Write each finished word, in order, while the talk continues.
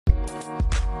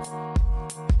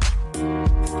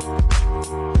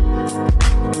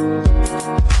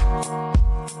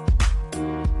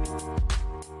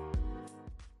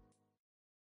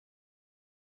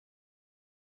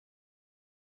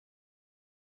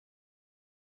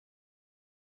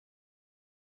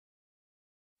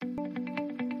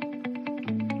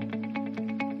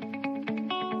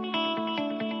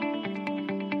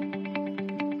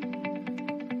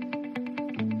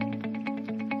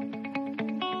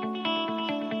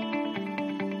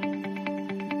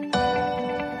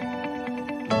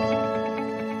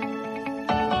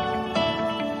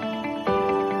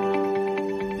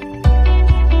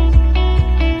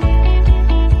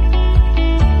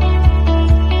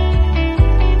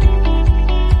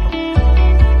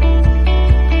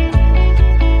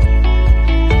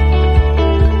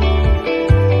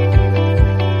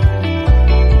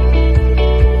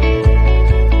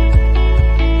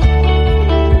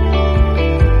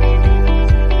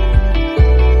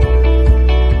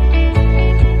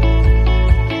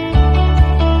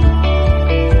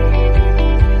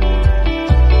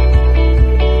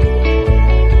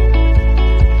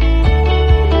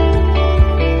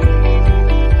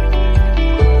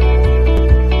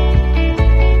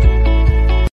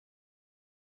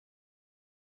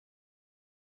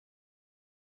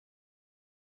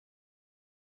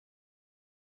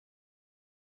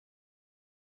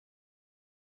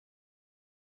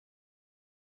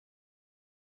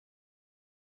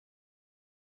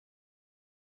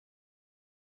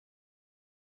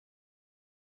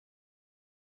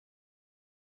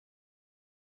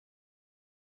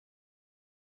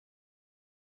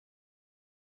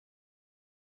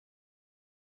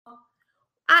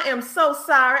I am so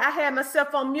sorry. I had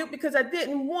myself on mute because I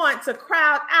didn't want to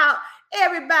crowd out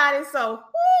everybody. So,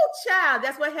 child,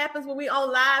 that's what happens when we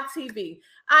on live TV.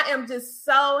 I am just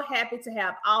so happy to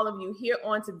have all of you here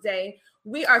on today.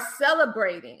 We are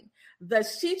celebrating the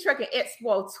She Trucking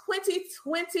Expo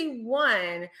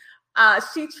 2021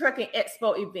 She Trucking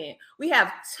Expo event. We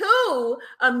have two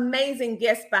amazing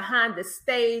guests behind the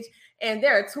stage, and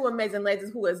there are two amazing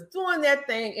ladies who is doing their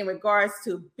thing in regards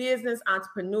to business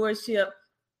entrepreneurship.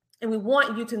 And we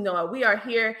want you to know we are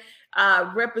here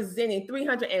representing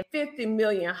 350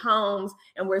 million homes.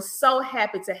 And we're so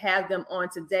happy to have them on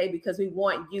today because we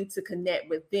want you to connect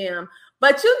with them.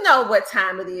 But you know what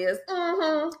time it is.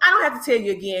 I don't have to tell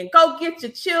you again. Go get your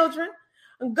children.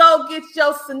 Go get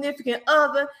your significant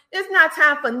other. It's not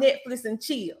time for Netflix and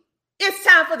chill. It's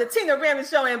time for the Tina Ramsey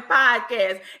Show and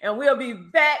Podcast. And we'll be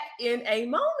back in a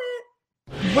moment.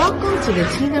 Welcome to the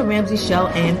Tina Ramsey Show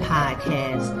and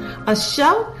Podcast, a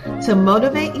show to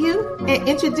motivate you and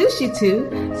introduce you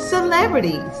to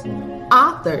celebrities,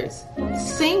 authors,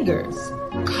 singers,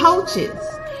 coaches,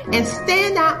 and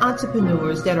standout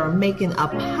entrepreneurs that are making a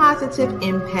positive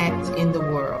impact in the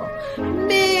world.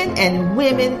 Men and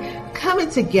women coming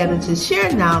together to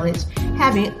share knowledge,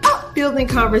 having upbuilding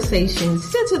conversations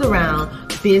centered around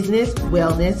business,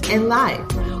 wellness, and life.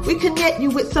 We connect you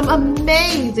with some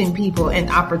amazing people and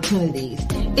opportunities.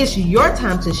 It's your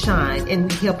time to shine,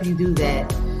 and we help you do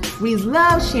that. We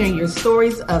love sharing your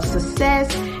stories of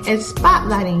success and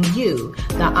spotlighting you,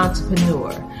 the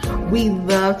entrepreneur. We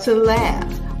love to laugh.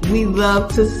 We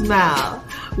love to smile.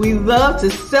 We love to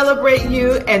celebrate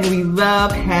you, and we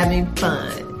love having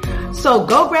fun. So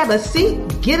go grab a seat,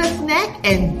 get a snack,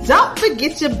 and don't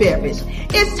forget your beverage.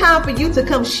 It's time for you to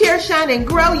come share, shine, and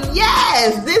grow.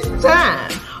 Yes, this time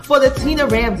for the Tina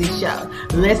Ramsey Show.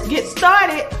 Let's get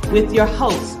started with your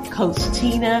host, Coach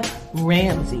Tina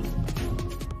Ramsey.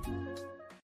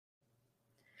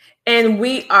 And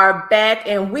we are back,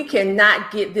 and we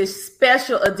cannot get this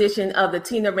special edition of the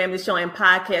Tina Ramsey Show and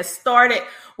Podcast started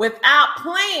without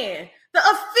playing the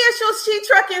official She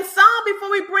Trucking song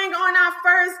before we bring on our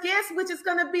first guest, which is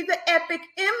going to be the epic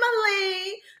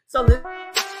Emily. So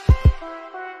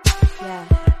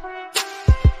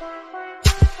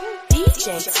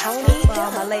DJ Tony, for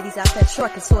all my ladies out there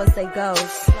trucking towards they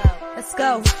goals. Let's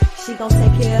go. She gon'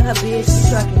 take care of her bitch.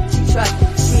 She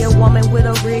trucking. She a woman with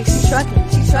a rig. She trucking.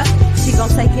 She gon'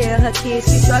 take care of her kids.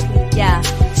 She trucking. Yeah.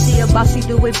 She a boss. She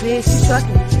do it big. She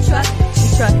trucking. She trucking.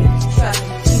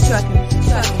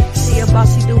 She a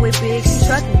boss. She do it big. She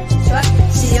trucking.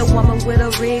 She a woman with a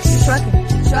rig. She trucking.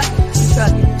 She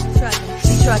trucking.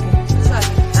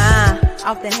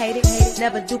 Often hated,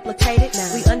 never duplicated.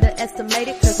 We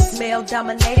underestimated cause it's male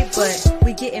dominated, but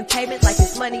we getting payment like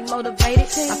it's money motivated.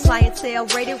 Our clientele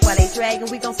rated while they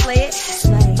dragging, we gon' slay it.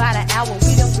 By the hour,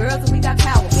 we them girls and we got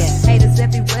power. Haters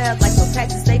everywhere like no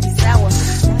taxes, they be sour.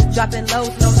 Dropping lows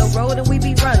on the road and we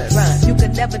be running. You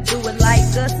could never do it like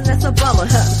us and that's a bummer.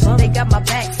 They got my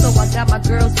back so I got my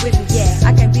girls with me.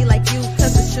 I can't be like you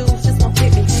cause the shoes just won't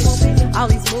fit me. All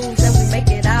these moves and we make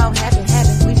it all happen.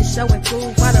 We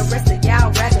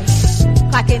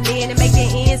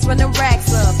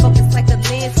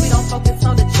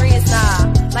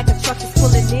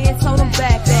told them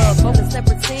back up. Focus and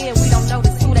pretend we don't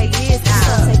notice who they is. She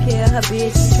gon' take care of her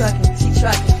bitch, she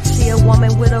truckin'. She a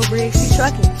woman with a rig, she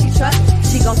truckin'.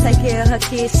 She gon' take care of her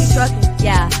kids, she truckin'.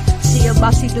 Yeah, she a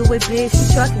boss, she do it big, she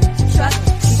truckin'. She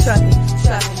truckin'.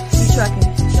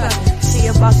 She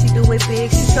a boss, she do it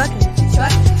big, she truckin'.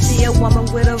 She a woman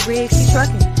with a rig, she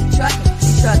truckin'.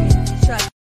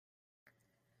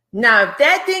 Now, if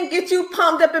that didn't get you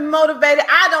pumped up and motivated,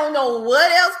 I don't know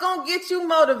what else gonna get you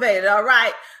motivated, all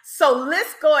right? So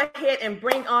let's go ahead and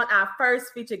bring on our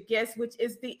first featured guest, which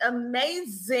is the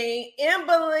amazing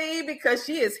Emily, because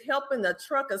she is helping the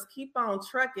truckers keep on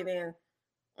trucking, and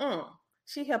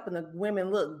she helping the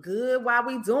women look good while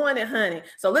we doing it, honey.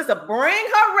 So let's bring her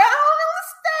right on the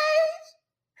stage.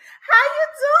 How you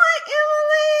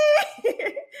doing,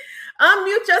 Emily?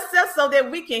 Unmute yourself so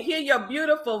that we can hear your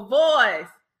beautiful voice.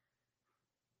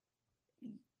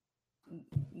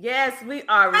 Yes, we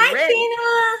are ready.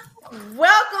 Tina.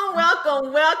 Welcome.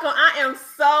 I am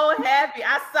so happy.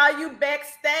 I saw you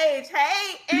backstage.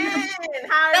 Hey, Ann,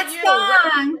 how are That's you?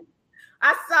 fun.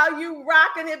 I saw you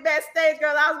rocking it backstage,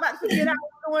 girl. I was about to forget I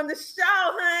was doing the show,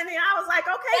 honey. I was like,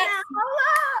 okay, now hold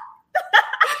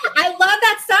up. I love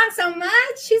that song so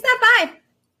much. She's that vibe.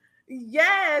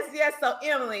 Yes. So,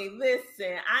 Emily,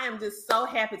 listen, I am just so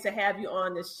happy to have you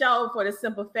on the show for the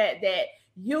simple fact that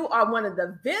you are one of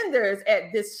the vendors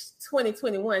at this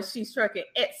 2021 She's Trucking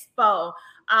Expo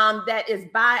that is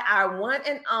by our one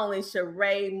and only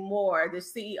Sheree Moore, the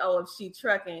CEO of She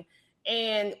Trucking.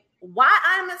 And why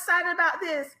I'm excited about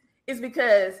this is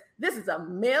because this is a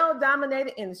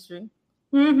male-dominated industry.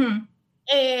 Mm-hmm.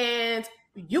 And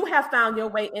you have found your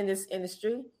way in this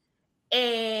industry.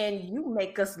 And you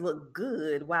make us look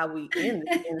good while we in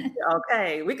this industry,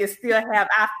 okay? We can still have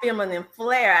our feminine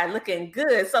flair looking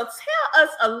good. So tell us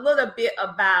a little bit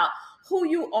about who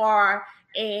you are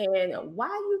and why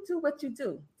you do what you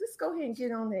do. Just go ahead and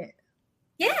get on that.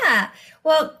 Yeah.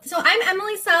 Well, so I'm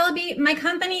Emily Salaby. My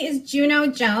company is Juno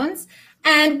Jones,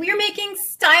 and we're making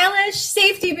stylish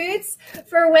safety boots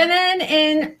for women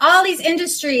in all these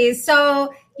industries.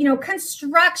 So,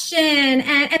 construction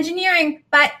and engineering,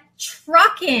 but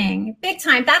trucking, big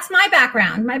time. That's my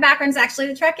background. My background is actually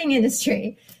the trucking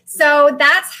industry. So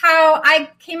that's how I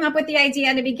came up with the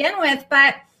idea to begin with.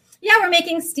 But yeah, we're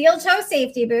making steel toe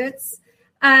safety boots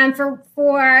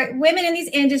for women in these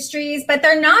industries, but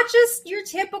they're not just your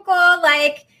typical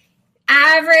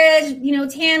average,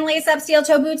 tan lace up steel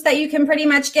toe boots that you can pretty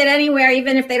much get anywhere,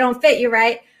 even if they don't fit you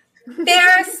right.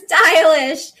 They're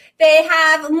stylish. They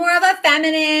have more of a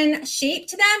feminine shape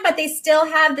to them, but they still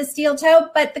have the steel toe.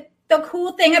 But the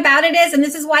cool thing about it is, and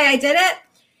this is why I did it,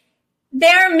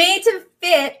 they're made to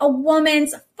fit a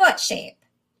woman's foot shape.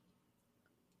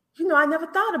 I never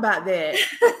thought about that.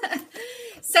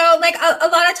 So a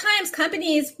lot of times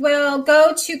companies will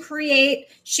go to create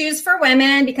shoes for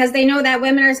women because they know that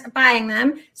women are buying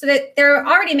them, so that they're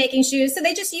already making shoes. So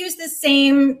they just use the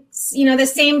same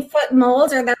foot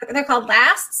molds, or they're called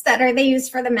lasts they use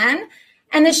for the men.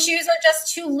 And the shoes are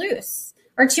just too loose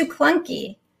or too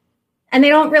clunky, and they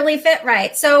don't really fit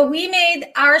right. So we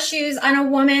made our shoes on a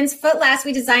woman's foot last.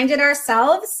 We designed it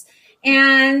ourselves.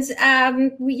 And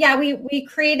we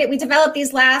developed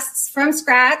these lasts from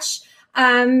scratch.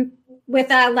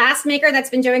 With a last maker that's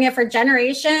been doing it for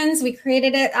generations. We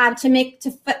created it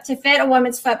to fit a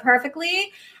woman's foot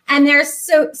perfectly, and they're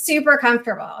so super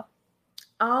comfortable.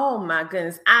 Oh my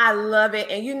goodness, I love it.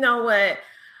 And you know what?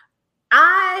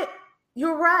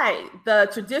 You're right. The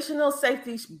traditional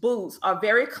safety boots are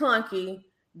very clunky.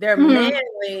 They're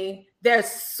manly. They're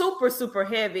super, super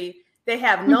heavy. They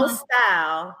have no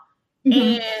style,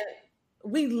 and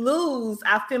we lose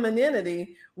our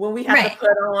femininity when we have to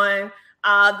put on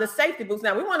the safety boots.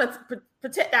 Now, we want to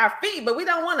protect our feet, but we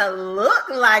don't want to look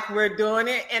like we're doing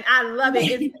it. And I love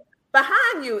it.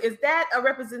 Behind you, is that a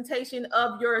representation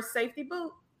of your safety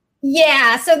boot?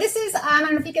 Yeah. So this is, I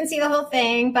don't know if you can see the whole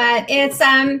thing, but it's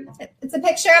a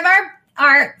picture of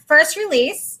our first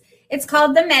release. It's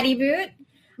called the Medi Boot.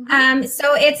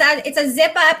 So it's a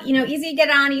zip up, easy get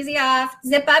on, easy off,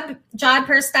 zip up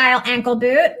jodhpur style ankle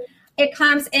boot. It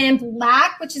comes in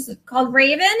black, which is called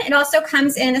Raven. It also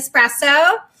comes in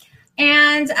espresso.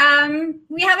 And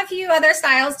we have a few other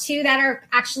styles, too, that are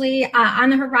actually on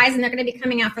the horizon. They're going to be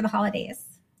coming out for the holidays.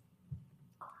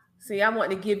 See, I want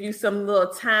to give you some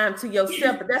little time to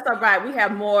yourself, but that's all right. We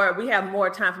have more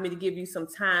time for me to give you some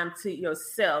time to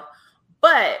yourself.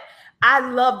 But I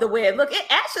love the way it looked. It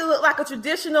actually looked like a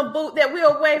traditional boot that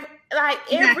we'll wear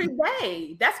every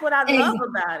day. That's what I love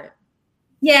about it.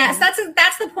 Yes,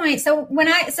 that's the point. So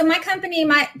my company,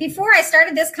 before I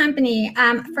started this company,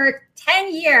 for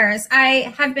 10 years,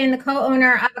 I have been the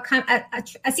co-owner of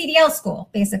a CDL school.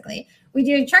 Basically, we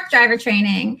do truck driver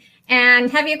training and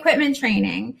heavy equipment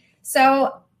training.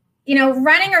 So,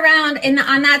 running around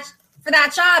for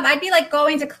that job, I'd be like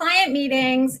going to client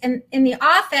meetings in the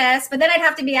office, but then I'd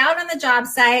have to be out on the job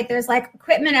site. There's like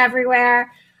equipment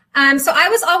everywhere. So I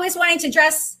was always wanting to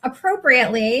dress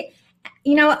appropriately.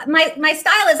 My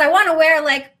style is I want to wear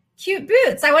like cute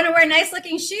boots. I want to wear nice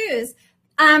looking shoes.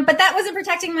 But that wasn't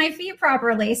protecting my feet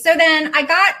properly. So then I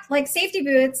got like safety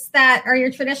boots that are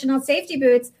your traditional safety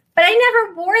boots, but I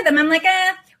never wore them. I'm like,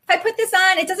 if I put this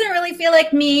on, it doesn't really feel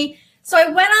like me. So I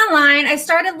went online, I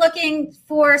started looking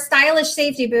for stylish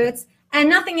safety boots and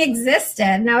nothing existed.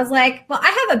 And I was like, well,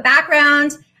 I have a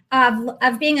background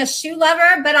of being a shoe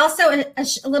lover, but also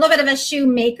a little bit of a shoe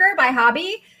maker by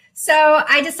hobby. So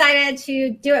I decided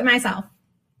to do it myself.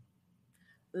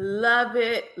 Love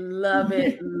it, love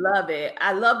it, love it.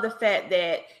 I love the fact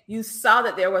that you saw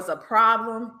that there was a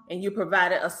problem and you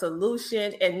provided a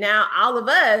solution. And now all of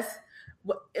us,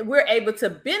 we're able to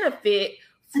benefit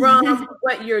from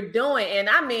what you're doing. And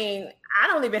I mean, I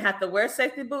don't even have to wear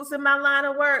safety boots in my line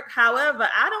of work. However,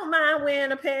 I don't mind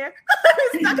wearing a pair.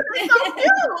 That's so cute.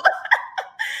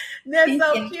 That's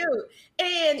so cute.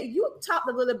 And you talked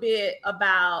a little bit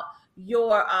about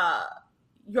your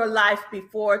life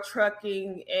before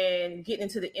trucking and getting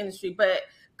into the industry, but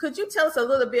could you tell us a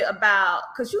little bit about,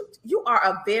 because you are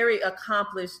a very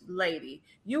accomplished lady.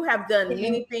 You have done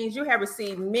many things. You have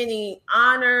received many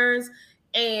honors.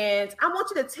 And I want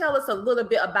you to tell us a little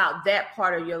bit about that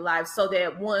part of your life so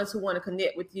that ones who want to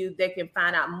connect with you, they can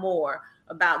find out more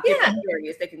about different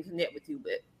areas they can connect with you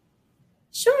with.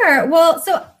 Sure. Well,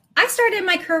 so I started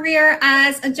my career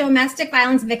as a domestic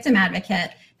violence victim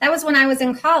advocate. That was when I was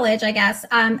in college, I guess.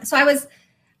 So I was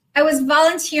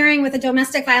volunteering with a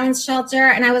domestic violence shelter,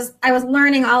 and I was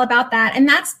learning all about that. And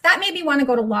that made me want to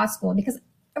go to law school, because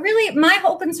really my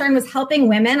whole concern was helping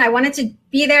women. I wanted to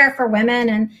be there for women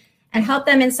and help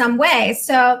them in some way.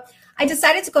 So I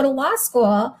decided to go to law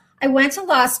school. I went to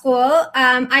law school.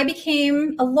 I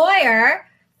became a lawyer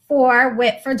for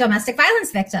domestic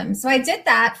violence victims. So I did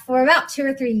that for about 2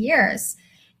 or 3 years.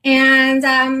 And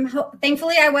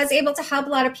thankfully, I was able to help a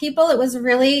lot of people. It was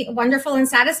really wonderful and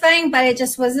satisfying, but it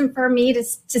just wasn't for me to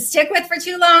stick with for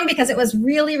too long, because it was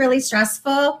really, really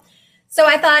stressful. So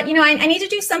I thought, I need to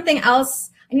do something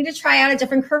else. I need to try out a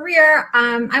different career.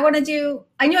 I knew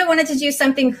I wanted to do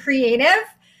something creative.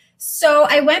 So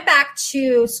I went back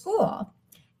to school.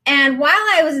 And while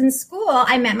I was in school,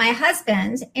 I met my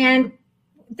husband. And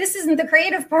this isn't the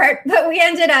creative part, but we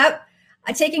ended up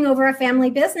taking over a family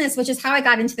business, which is how I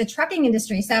got into the trucking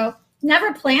industry. So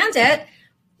never planned it.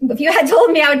 If you had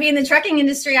told me I would be in the trucking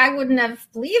industry, I wouldn't have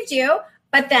believed you.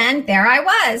 But then there I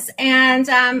was. And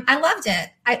I loved it.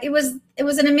 It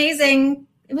was an amazing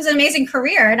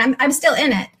career, and I'm still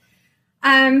in it.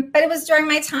 But it was during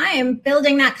my time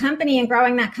building that company and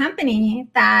growing that company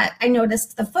that I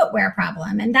noticed the footwear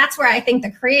problem. And that's where I think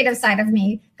the creative side of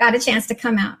me got a chance to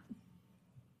come out.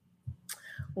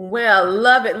 Well,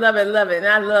 love it, love it, love it. And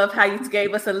I love how you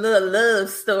gave us a little love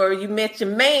story. You met your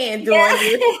man doing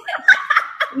this.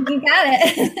 You got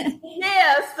it.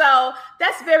 Yeah, so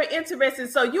that's very interesting.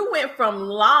 So you went from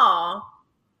law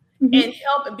and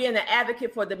being an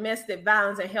advocate for domestic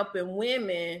violence and helping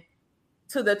women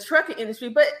to the trucking industry.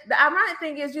 But the ironic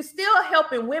thing is you're still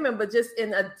helping women, but just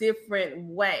in a different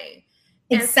way.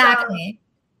 Exactly.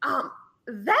 So,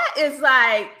 that is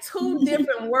like two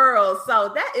different worlds.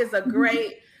 So that is a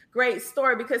great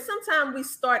story, because sometimes we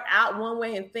start out one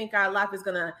way and think our life is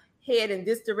going to head in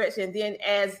this direction. And then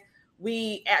as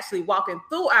we actually walking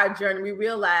through our journey, we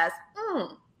realize,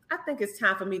 I think it's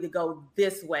time for me to go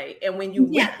this way. And when you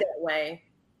went that way,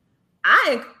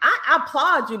 I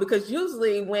applaud you, because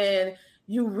usually when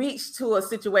you reach to a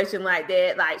situation like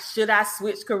that, like, should I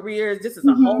switch careers? This is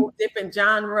a whole different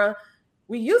genre.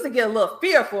 We usually get a little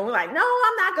fearful. We're like, no,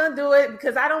 I'm not going to do it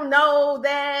because I don't know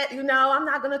that, I'm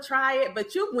not going to try it.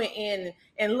 But you went in,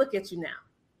 and look at you now.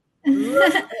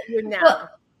 Look at you now. Well,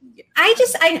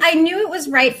 I knew it was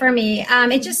right for me.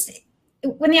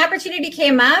 When the opportunity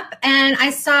came up and I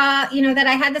saw, that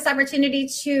I had this opportunity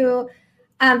to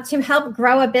help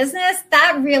grow a business,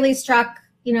 that really struck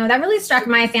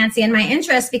my fancy and my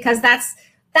interest, because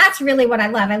that's really what I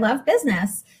love. I love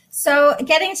business. So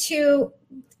getting to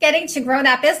grow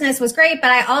that business was great,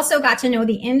 but I also got to know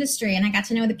the industry, and I got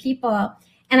to know the people,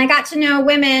 and I got to know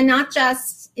women, not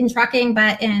just in trucking,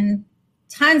 but in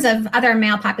tons of other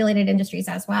male populated industries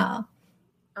as well.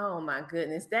 Oh my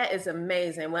goodness, that is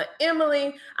amazing. Well,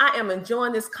 Emily, I am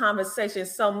enjoying this conversation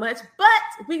so much,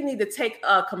 but we need to take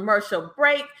a commercial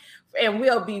break, and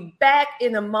we'll be back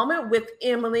in a moment with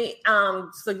Emily,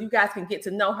 so you guys can get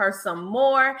to know her some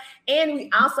more. And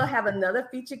we also have another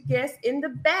featured guest in the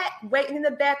back, waiting in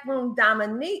the back room,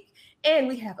 Dominique. And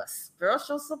we have a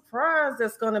special surprise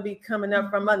that's going to be coming up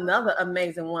from another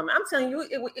amazing woman. I'm telling you,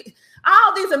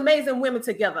 all these amazing women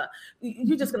together,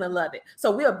 you're just going to love it. So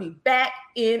we'll be back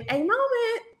in a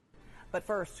moment. But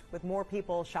first, with more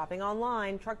people shopping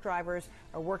online, truck drivers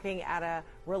are working at a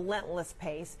relentless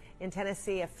pace. In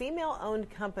Tennessee, a female-owned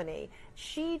company,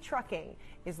 She Trucking,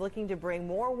 is looking to bring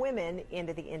more women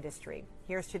into the industry.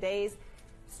 Here's today's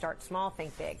Start Small,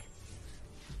 Think Big.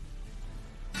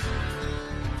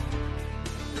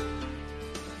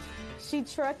 She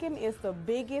Trucking is the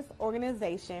biggest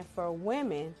organization for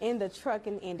women in the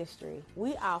trucking industry.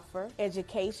 We offer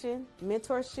education,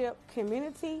 mentorship,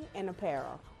 community, and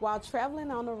apparel. While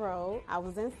traveling on the road, I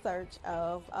was in search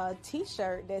of a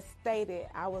t-shirt that stated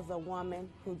I was a woman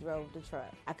who drove the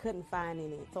truck. I couldn't find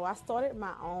any, so I started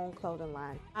my own clothing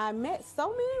line. I met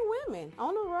so many women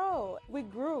on the road. We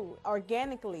grew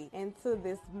organically into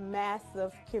this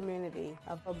massive community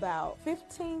of about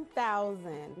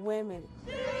 15,000 women.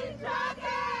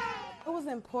 It was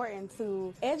important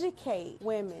to educate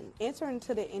women entering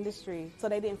into the industry so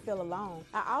they didn't feel alone.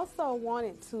 I also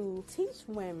wanted to teach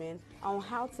women on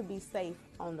how to be safe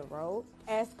on the road.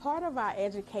 As part of our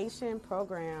education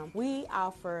program, we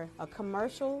offer a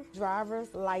commercial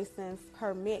driver's license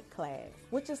permit class,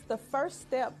 which is the first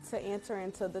step to enter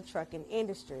into the trucking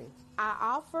industry. I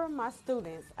offer my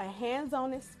students a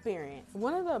hands-on experience.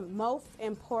 One of the most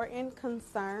important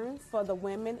concerns for the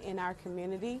women in our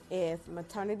community is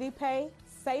maternity pay,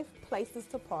 safe places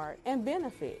to park, and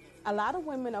benefits. A lot of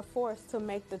women are forced to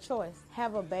make the choice,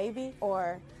 have a baby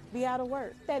or be out of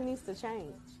work. That needs to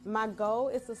change. My goal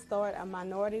is to start a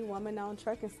minority woman-owned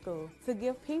trucking school to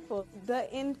give people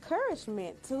the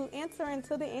encouragement to enter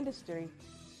into the industry.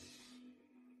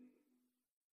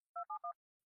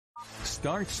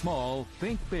 Start small,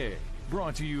 think big.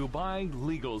 Brought to you by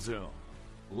LegalZoom.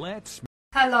 Let's.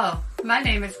 Hello, my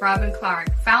name is Robin Clark,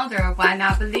 founder of Why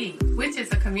Not Believe, which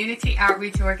is a community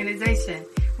outreach organization.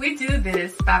 We do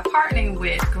this by partnering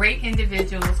with great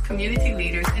individuals, community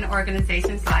leaders, and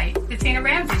organizations like The Tina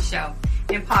Ramsey Show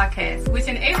and podcast, which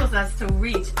enables us to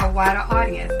reach a wider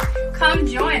audience. Come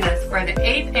join us for the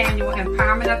 8th Annual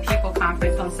Empowerment of People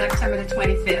Conference on September the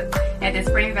 25th at the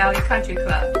Spring Valley Country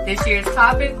Club. This year's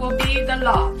topic will be the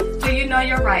law. Do you know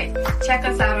your rights? Check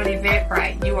us out on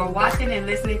Eventbrite. You are watching and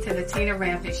listening to The Tina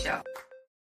Ramsey Show.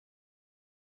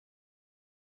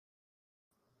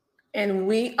 And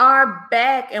we are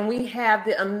back, and we have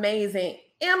the amazing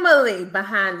Emily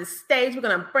behind the stage. We're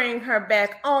going to bring her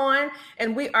back on,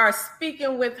 and we are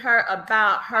speaking with her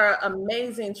about her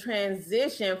amazing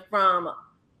transition from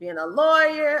being a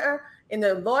lawyer in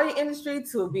the lawyer industry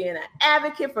to being an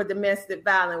advocate for domestic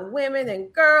violent women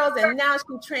and girls. And now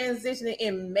she's transitioning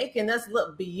and making us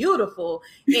look beautiful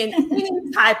in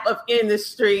any type of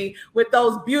industry with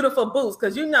those beautiful boots.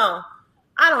 Because, you know,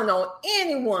 I don't know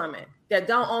any woman that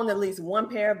don't own at least one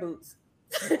pair of boots.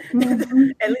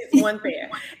 At least one pair.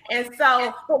 And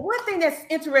so, but one thing that's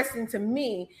interesting to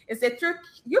me is that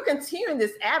you're continuing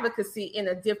this advocacy in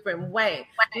a different way.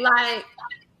 Like,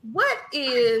 what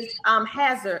is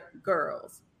Hazard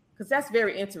Girls? Because that's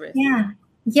very interesting.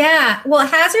 Yeah. Well,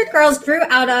 Hazard Girls grew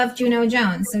out of Juno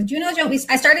Jones. So Juno Jones,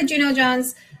 I started Juno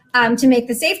Jones to make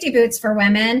the safety boots for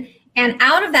women. And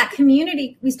out of that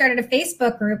community, we started a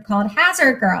Facebook group called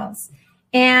Hazard Girls.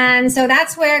 And so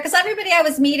that's where, because everybody I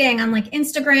was meeting on like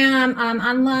Instagram,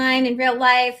 online, in real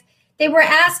life, they were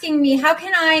asking me, how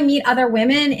can I meet other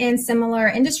women in similar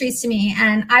industries to me?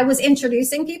 And I was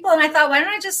introducing people, and I thought, why don't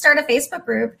I just start a Facebook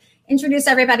group, introduce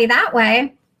everybody that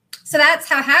way? So that's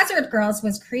how Hazard Girls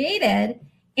was created.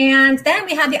 And then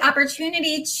we had the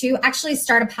opportunity to actually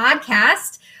start a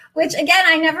podcast, which again,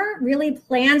 I never really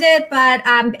planned it. But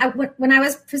when I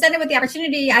was presented with the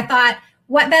opportunity, I thought,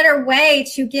 what better way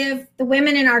to give the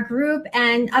women in our group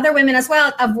and other women as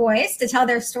well a voice to tell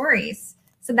their stories?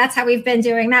 So that's how we've been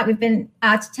doing that. We've been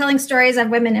telling stories of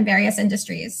women in various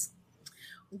industries.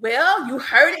 Well, you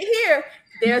heard it here.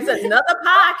 There's another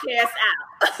podcast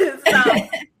out. So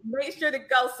make sure to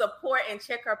go support and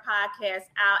check her podcast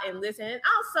out and listen. And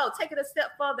also take it a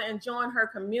step further and join her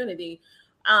community,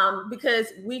 because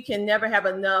we can never have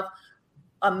enough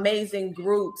amazing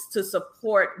groups to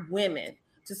support women.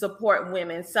 So tell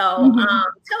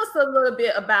us a little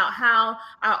bit about how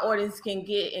our audience can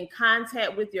get in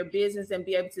contact with your business and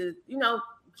be able to,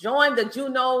 join the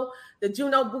Juno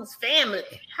Boots family?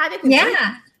 How they can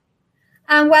Yeah.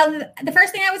 Well, the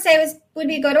first thing I would say would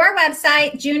be go to our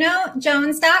website,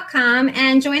 junojones.com,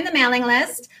 and join the mailing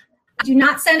list. Do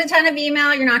not send a ton of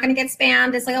email. You're not going to get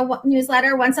spammed. It's like a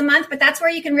newsletter once a month, but that's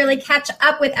where you can really catch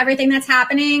up with everything that's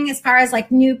happening as far as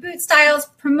like new boot styles,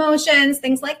 promotions,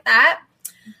 things like that.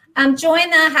 Join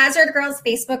the Hazard Girls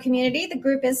Facebook community. The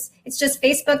group it's just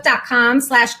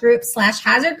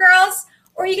facebook.com/group/Hazard Girls,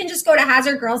 or you can just go to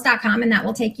hazardgirls.com and that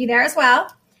will take you there as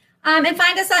well. And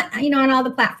find us on all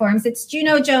the platforms. It's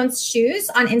Juno Jones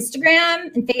Shoes on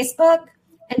Instagram and Facebook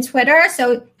and Twitter.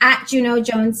 So at Juno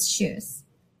Jones Shoes.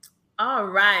 All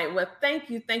right. Well, thank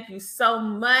you so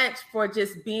much for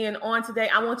just being on today.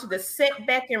 I want you to sit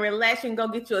back and relax and go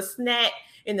get you a snack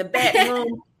in the back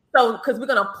room. So, because we're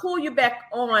going to pull you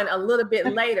back on a little bit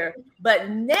later.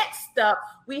 But next up,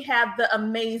 we have the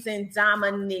amazing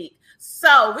Dominique.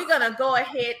 So we're going to go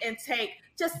ahead and take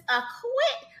just a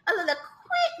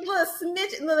little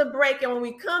smidget break. And when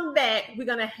we come back, we're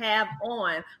going to have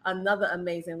on another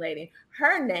amazing lady.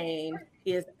 Her name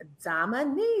is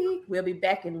Dominique. We'll be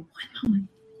back in 1 moment.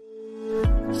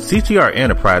 CTR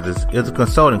Enterprises is a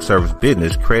consulting service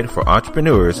business created for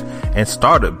entrepreneurs and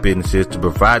startup businesses to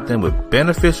provide them with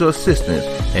beneficial assistance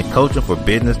and coaching for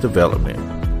business development.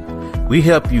 We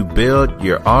help you build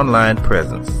your online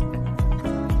presence.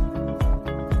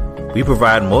 We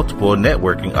provide multiple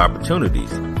networking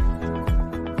opportunities.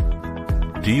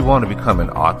 Do you want to become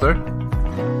an author?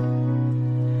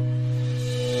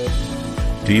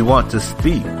 Do you want to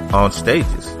speak on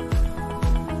stages?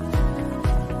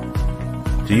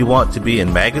 Do you want to be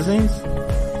in magazines?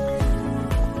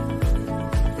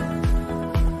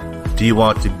 Do you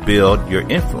want to build your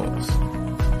influence?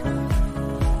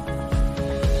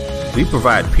 We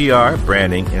provide PR,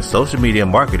 branding, and social media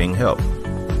marketing help.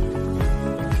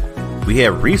 We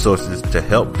have resources to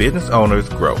help business owners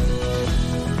grow.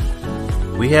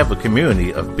 We have a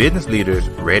community of business leaders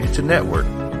ready to network.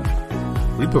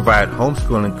 We provide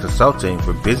homeschooling consulting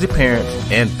for busy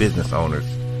parents and business owners.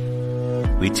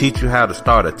 We teach you how to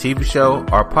start a TV show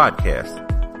or podcast.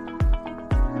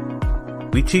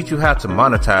 We teach you how to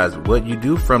monetize what you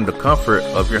do from the comfort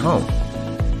of your home.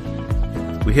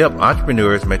 We help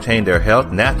entrepreneurs maintain their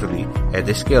health naturally as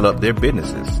they scale up their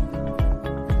businesses.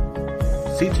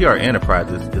 CTR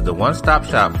Enterprises is the one-stop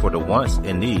shop for the wants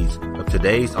and needs of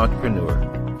today's entrepreneur.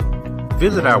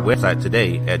 Visit our website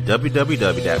today at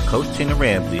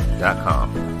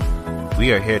www.CoachTinaRamsey.com.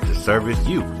 We are here to service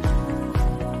you.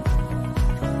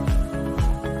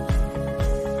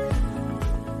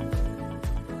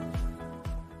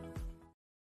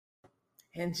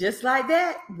 And just like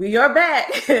that, we are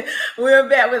back. We're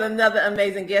back with another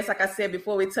amazing guest. Like I said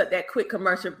before we took that quick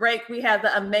commercial break, we have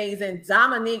the amazing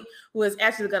Dominique, who is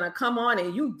actually going to come on,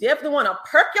 and you definitely want to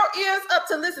perk your ears up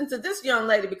to listen to this young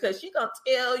lady, because she's going to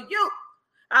tell you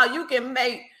how you can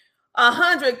make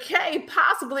 $100K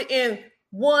possibly in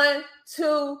 1,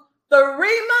 2, 3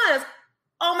 months.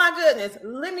 Oh my goodness.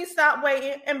 Let me stop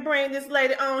waiting and bring this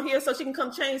lady on here so she can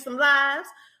come change some lives.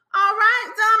 All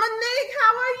right, Dominique,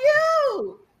 how are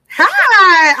you?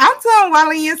 Hi, I'm doing well,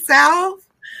 and yourself?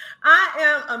 I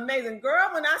am amazing. Girl,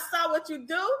 when I saw what you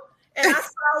do and I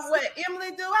saw what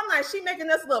Emily do, I'm like, she making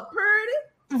us look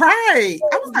pretty. Right.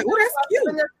 I was like, oh, that's cute.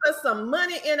 Put some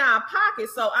money in our pocket.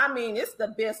 So, I mean, it's the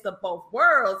best of both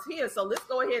worlds here. So let's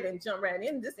go ahead and jump right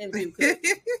into this interview.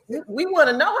 We want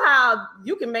to know how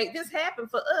you can make this happen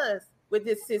for us with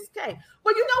this 6K.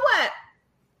 Well, you know what?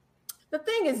 The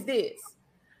thing is this.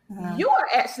 You are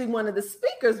actually one of the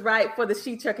speakers, right, for the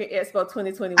She Trucking Expo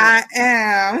 2021. I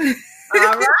am.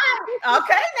 All right.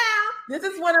 Okay, now this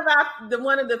is one of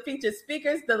the featured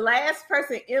speakers. The last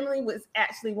person, Emily, was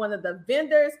actually one of the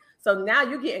vendors. So now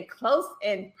you're getting close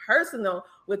and personal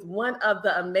with one of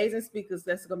the amazing speakers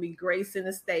that's going to be gracing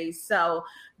the stage. So,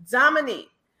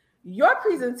 Dominique, your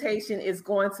presentation is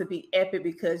going to be epic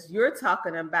because you're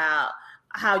talking about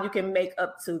how you can make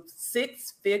up to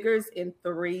 6 figures in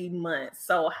 3 months.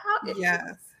 So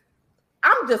yes.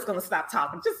 I'm just going to stop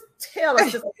talking. Just tell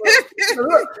us just a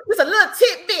little tidbit. Just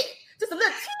a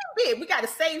little tidbit. We got to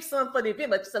save some for the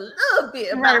event, but just a little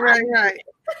bit. Right.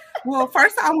 Well,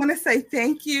 first I want to say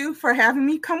thank you for having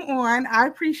me come on. I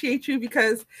appreciate you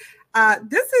because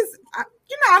this is,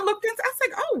 I looked into, I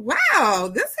said, oh,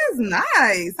 wow, this is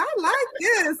nice. I like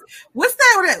this. What's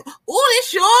that? Oh,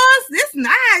 it's yours. This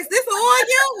nice. This all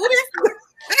you. What is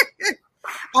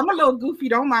I'm a little goofy.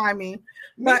 Don't mind me.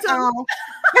 But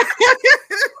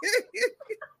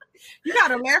you got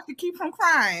to laugh to keep from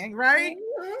crying, right?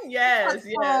 Yes.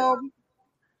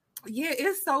 Yeah,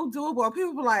 it's so doable.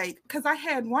 People were like, because I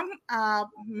had one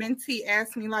mentee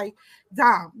ask me, like,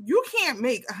 Dom, you can't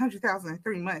make 100,000 in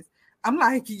 3 months. I'm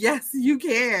like, yes, you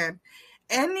can.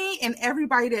 Any and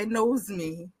everybody that knows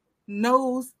me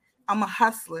knows I'm a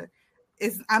hustler.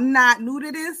 I'm not new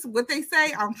to this. What they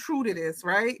say, I'm true to this,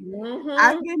 right? Mm-hmm.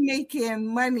 I've been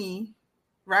making money,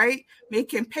 right?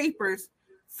 Making papers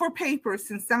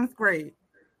since 7th grade.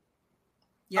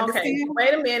 You understand?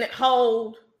 Wait a minute.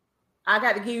 Hold. I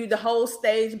got to give you the whole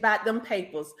stage about them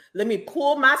papers. Let me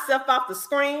pull myself off the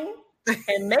screen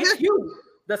and make you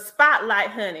the spotlight,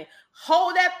 honey.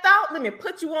 Hold that thought. Let me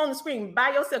put you on the screen by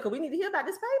yourself because we need to hear about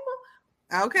this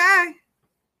paper. Okay.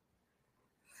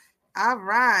 All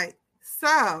right.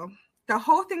 So the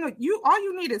whole thing, all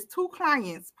you need is 2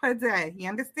 clients per day. You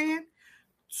understand?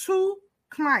 2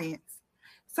 clients.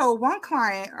 So one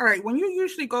client, all right, when you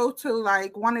usually go to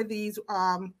like one of these,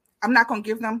 I'm not going to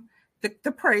give them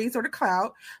the praise or the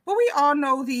clout, but we all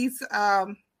know these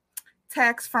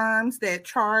tax firms that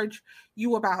charge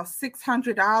you about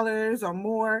 $600 or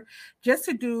more just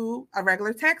to do a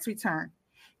regular tax return.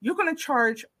 You're going to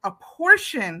charge a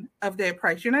portion of their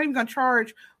price. You're not even going to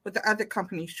charge what the other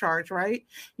companies charge, right?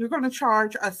 You're going to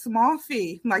charge a small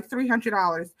fee, like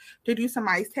 $300 to do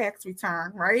somebody's tax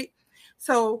return, right?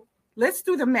 So let's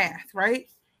do the math, right?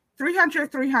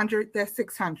 300, that's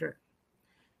 600.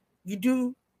 You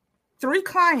do 3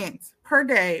 clients per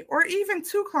day or even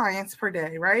 2 clients per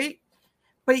day, right?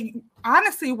 But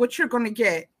honestly, what you're going to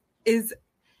get is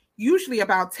usually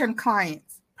about 10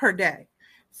 clients per day.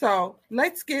 So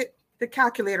let's get the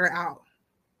calculator out.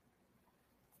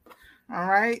 All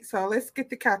right, so let's get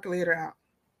the calculator out.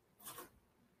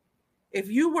 If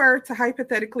you were to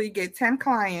hypothetically get 10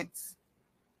 clients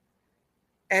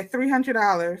at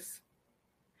 $300,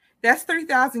 that's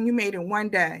 $3,000 you made in one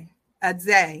day, a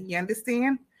day. You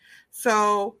understand?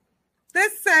 So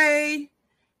let's say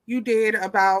you did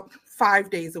about 5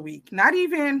 days a week, not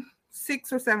even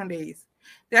 6 or 7 days.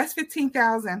 That's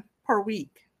 $15,000 per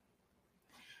week.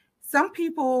 Some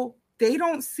people, they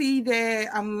don't see that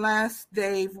unless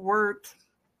they've worked,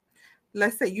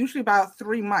 let's say, usually about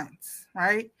 3 months,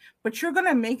 right? But you're going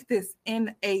to make this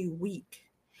in a week.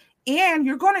 And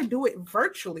you're going to do it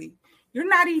virtually. You're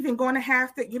not even going to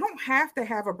have to, you don't have to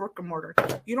have a brick and mortar.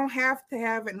 You don't have to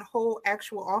have a whole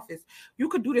actual office. You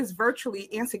could do this virtually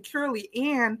and securely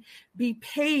and be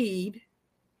paid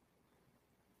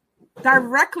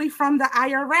directly from the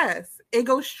IRS. It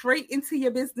goes straight into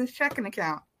your business checking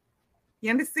account. You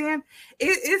understand?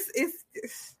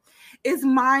 It's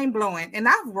mind-blowing. And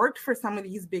I've worked for some of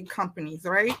these big companies,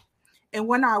 right? And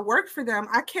when I worked for them,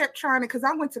 I kept trying to, because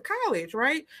I went to college,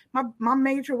 right? My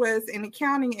major was in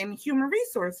accounting and human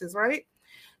resources, right?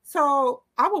 So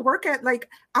I would work at, like,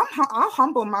 I'll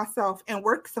humble myself and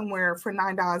work somewhere for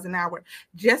 $9 an hour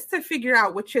just to figure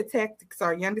out what your tactics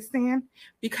are. You understand?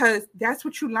 Because that's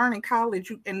what you learn in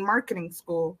college, in marketing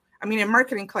school. I mean, in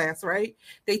marketing class, right?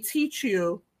 They teach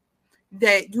you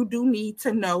that you do need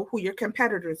to know who your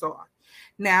competitors are.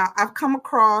 Now, I've come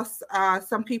across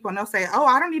some people and they'll say, oh,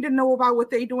 I don't need to know about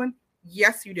what they're doing.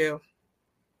 Yes, you do.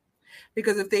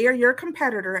 Because if they are your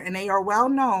competitor and they are well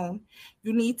known,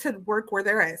 you need to work where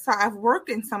they're at. So I've worked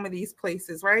in some of these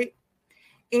places, right?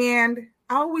 And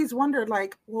I always wondered,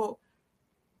 like, well,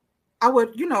 I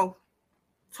would,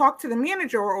 talk to the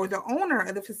manager or the owner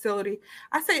of the facility.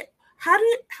 I say, how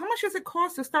much does it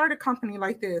cost to start a company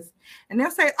like this? And they'll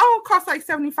say, oh, it costs like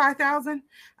 $75,000.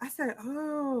 I said,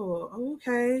 oh,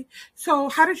 okay. So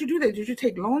how did you do that? Did you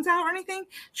take loans out or anything?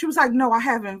 She was like, no, I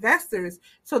have investors.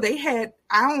 So I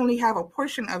only have a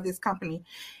portion of this company.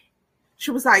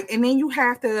 She was like, and then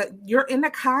you're in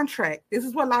a contract. This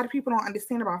is what a lot of people don't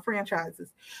understand about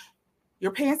franchises.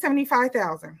 You're paying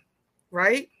 $75,000,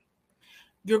 right?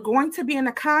 You're going to be in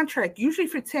a contract, usually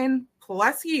for 10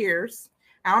 plus years.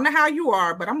 I don't know how you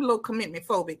are, but I'm a little commitment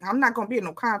phobic. I'm not going to be in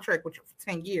no contract with you for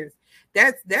 10 years.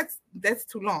 That's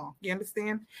too long. You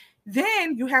understand?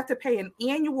 Then you have to pay an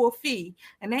annual fee,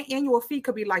 and that annual fee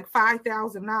could be like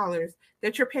 $5,000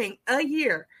 that you're paying a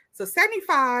year. So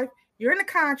 75, you're in a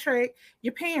contract,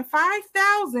 you're paying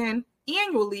 $5,000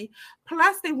 annually,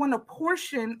 plus they want a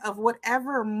portion of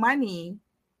whatever money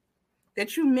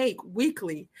that you make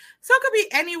weekly. So it could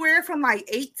be anywhere from like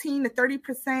 18 to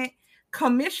 30%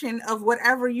 commission of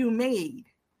whatever you made,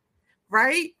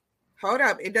 right? Hold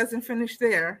up. It doesn't finish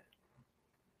there.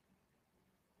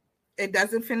 It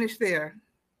doesn't finish there.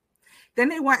 Then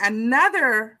they want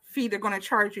another fee they're going to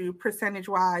charge you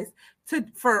percentage-wise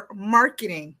for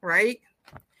marketing, right?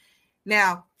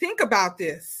 Now, think about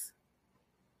this.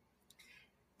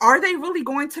 Are they really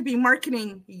going to be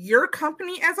marketing your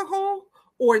company as a whole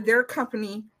or their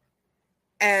company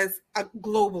as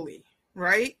globally,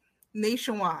 right?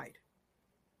 Nationwide.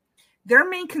 Their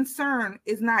main concern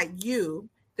is not you.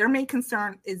 Their main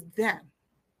concern is them,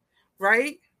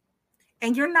 right?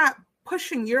 And you're not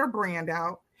pushing your brand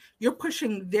out. You're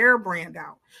pushing their brand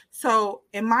out. So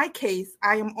in my case,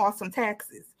 I am Awesome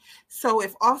Taxes. So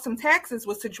if Awesome Taxes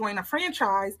was to join a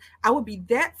franchise, I would be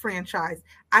that franchise.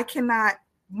 I cannot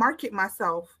market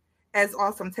myself as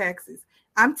Awesome Taxes.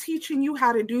 I'm teaching you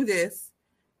how to do this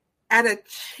at a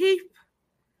cheap,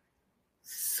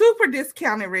 super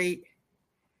discounted rate.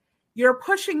 You're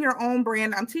pushing your own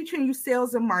brand. I'm teaching you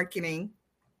sales and marketing,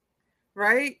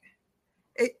 right?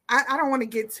 I don't want to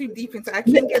get too deep into. I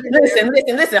can't get into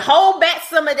Listen. Hold back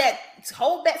some of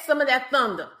that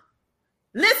thunder.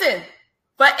 Listen,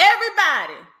 for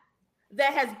everybody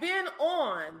that has been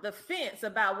on the fence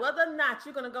about whether or not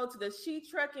you're going to go to the She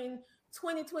Trucking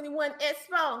 2021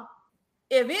 Expo,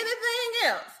 if anything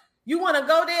else, you want to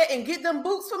go there and get them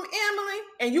boots from Emily,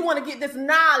 and you want to get this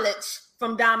knowledge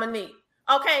from Dominique.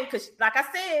 Okay, because like I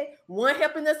said, one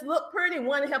helping us look pretty,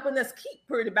 one helping us keep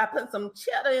pretty by putting some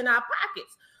cheddar in our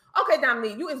pockets. Okay,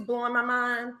 Dominique, you is blowing my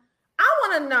mind. I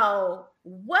want to know,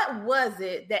 what was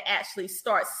it that actually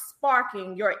starts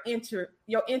sparking your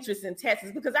interest in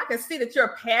taxes? Because I can see that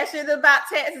you're passionate about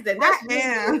taxes, and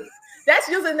that's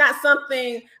usually not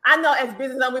something I know as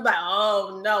business owners. We're like,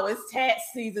 oh no, it's tax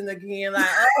season again. Like,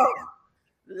 oh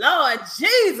Lord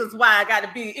Jesus, why I got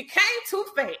to be? It came too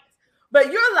fast. But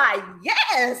you're like,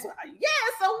 yes.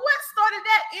 So what started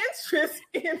that interest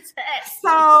in taxes?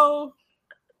 So,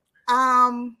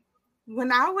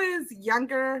 when I was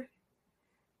younger,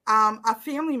 a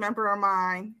family member of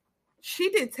mine, she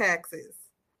did taxes,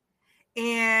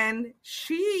 and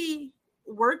she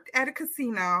worked at a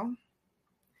casino,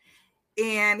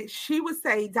 and she would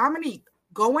say, Dominique,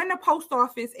 go in the post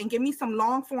office and give me some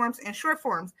long forms and short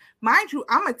forms. Mind you,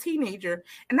 I'm a teenager,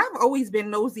 and I've always been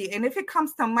nosy. And if it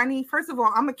comes to money, first of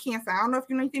all, I'm a Cancer. I don't know if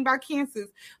you know anything about Cancers,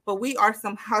 but we are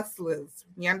some hustlers.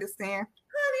 You understand?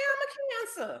 Honey, I'm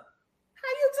a Cancer. How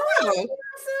you doing,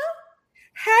 Cancer?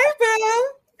 Hey, Bill.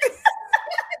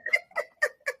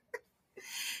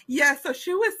 Yeah, so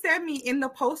she would send me in the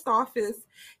post office.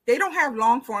 They don't have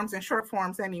long forms and short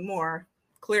forms anymore,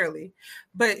 clearly,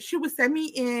 but she would send me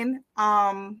in.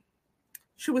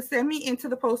 She would send me into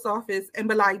the post office and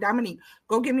be like, Dominique,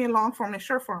 go get me a long form and a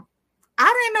short form. I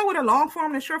didn't know what a long form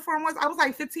and a short form was. I was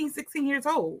like 15, 16 years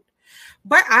old,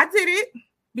 but I did it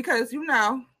because,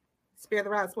 spare the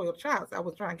rod, spoil the child. So I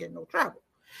was trying to get in no trouble.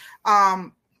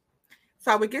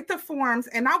 So I would get the forms,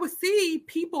 and I would see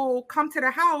people come to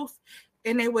the house,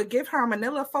 and they would give her a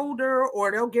manila folder,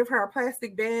 or they'll give her a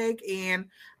plastic bag, and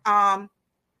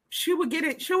she would get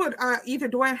it. She would either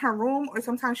do it in her room, or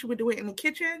sometimes she would do it in the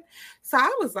kitchen. So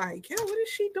I was like, "Yo, what is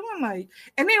she doing?" Like,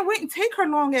 and then it wouldn't take her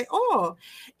long at all.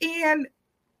 And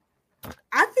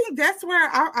I think that's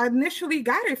where I initially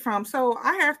got it from. So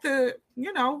I have to,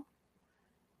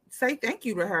 say thank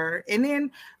you to her. And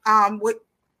then what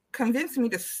convinced me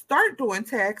to start doing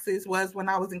taxes was when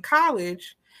I was in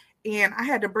college, and I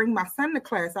had to bring my son to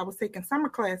class. I was taking summer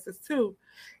classes too,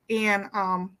 and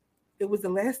it was the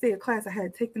last day of class. I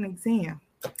had to take an exam.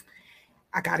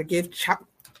 I got to give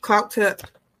clout to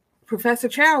Professor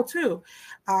Chow too.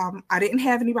 I didn't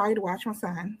have anybody to watch my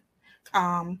son.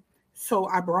 So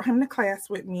I brought him to class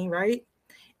with me, right?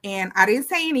 And I didn't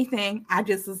say anything. I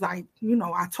just was like,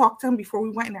 I talked to him before we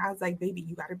went, and I was like, baby,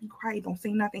 you got to be quiet. Don't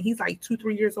say nothing. He's like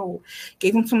 2-3 years old.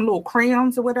 Gave him some little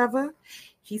crayons or whatever.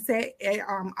 He said,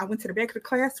 I went to the back of the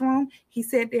classroom. He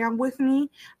sat down with me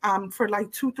for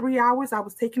like 2-3 hours. I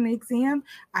was taking the exam.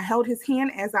 I held his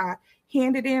hand as I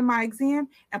handed in my exam.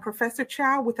 And Professor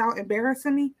Chow, without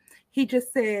embarrassing me, he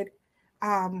just said,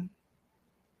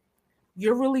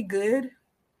 you're really good.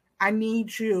 I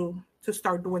need you to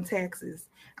start doing taxes.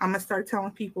 I'm going to start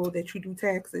telling people that you do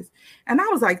taxes. And I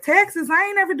was like, taxes? I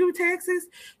ain't never do taxes.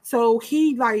 So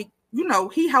he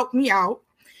he helped me out.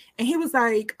 And he was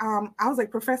like, I was like,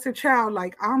 Professor Chow,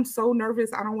 like, I'm so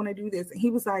nervous. I don't want to do this. And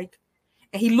he was like,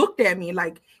 and he looked at me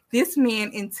like, this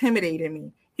man intimidated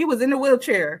me. He was in the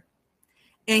wheelchair,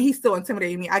 and he still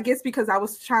intimidated me. I guess because I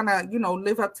was trying to,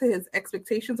 live up to his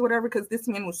expectations or whatever, because this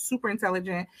man was super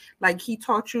intelligent. Like, he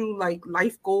taught you like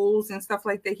life goals and stuff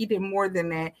like that. He did more than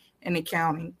that in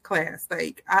accounting class.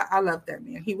 Like, I love that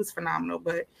man. He was phenomenal.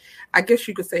 But I guess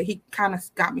you could say he kind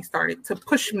of got me started to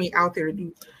push me out there to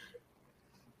do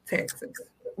taxes.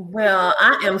 Well,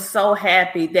 I am so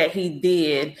happy that he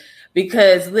did,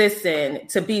 because listen,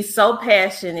 to be so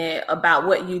passionate about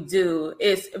what you do,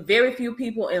 it's very few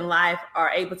people in life are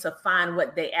able to find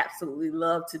what they absolutely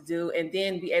love to do and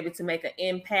then be able to make an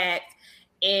impact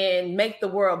and make the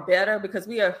world better, because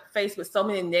we are faced with so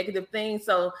many negative things.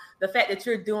 So the fact that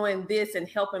you're doing this and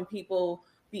helping people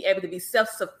be able to be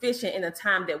self-sufficient in a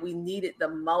time that we need it the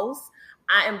most,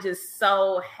 I am just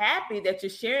so happy that you're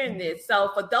sharing this.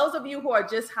 So for those of you who are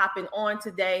just hopping on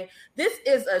today, this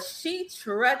is a She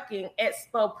Trucking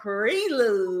Expo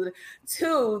prelude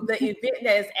to the event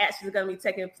that is actually going to be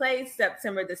taking place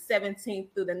September the 17th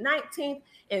through the 19th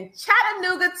in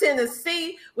Chattanooga,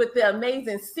 Tennessee, with the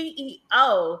amazing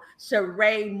CEO,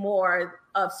 Sheree Moore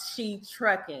of She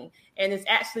Trucking. And it's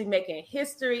actually making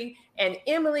history. And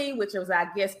Emily, which was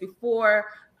our guest before,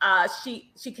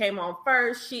 she came on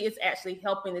first. She is actually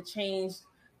helping to change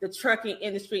the trucking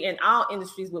industry and all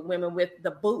industries with women with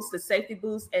the boots, the safety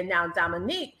boots. And now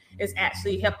Dominique is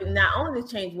actually helping not only to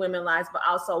change women's lives, but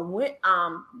also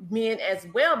men as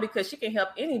well, because she can help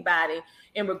anybody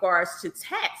in regards to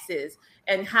taxes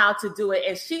and how to do it.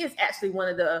 And she is actually one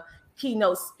of the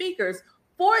keynote speakers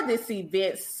for this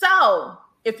event. So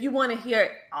if you want to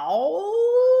hear all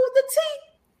the tea,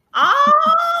 all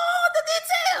the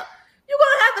detail, you're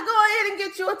going to have to go ahead and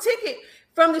get you a ticket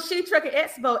from the She Trucking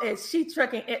Expo at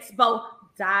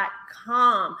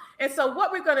SheTruckingExpo.com. And so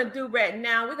what we're going to do right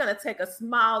now, we're going to take a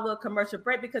small little commercial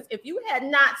break, because if you had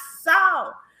not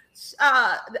saw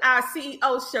our CEO,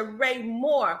 Sheree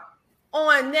Moore,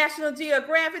 on National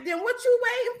Geographic, then what you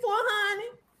waiting for, honey?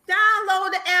 Download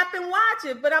the app and watch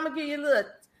it. But I'm going to give you a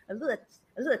little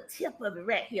tip of it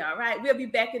right here, all right? We'll be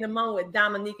back in a moment with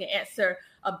Dominique and answer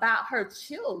about her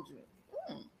children.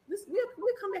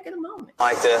 We'll come back in a moment.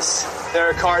 Like this. There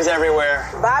are cars everywhere.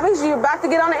 Bobby's, you're about to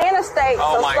get on the interstate.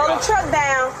 Oh, so my slow God. the truck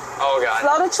down. Oh, God.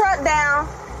 Slow the truck down.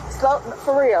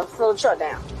 For real, slow the truck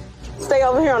down. Stay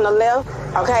over here on the left,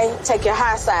 okay? Take your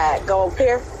high side. Go up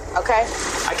here, okay?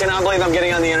 I cannot believe I'm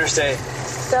getting on the interstate.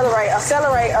 Accelerate. Stay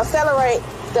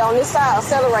on this side,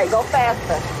 accelerate. Go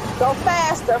faster.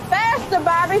 Faster,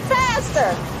 Bobby,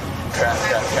 faster. Crap.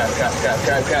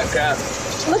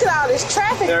 Look at all this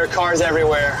traffic. There are cars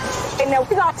everywhere. And now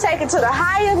we're going to take it to the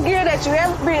highest gear that you've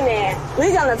ever been in.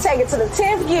 We're going to take it to the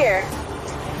 10th gear.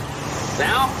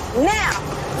 Now?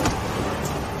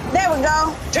 There we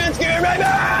go. 10th gear, baby!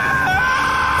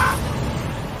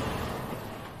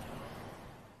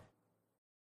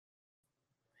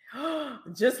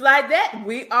 Just like that,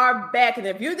 we are back. And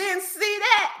if you didn't see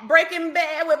that Breaking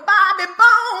Bad with Bobby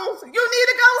Bones, you need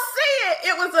to go see it.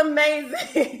 It was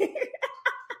amazing.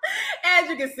 As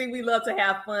you can see, we love to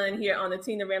have fun here on the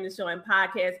Tina Ramsey Show and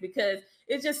podcast, because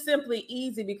it's just simply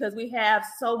easy, because we have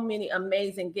so many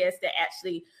amazing guests that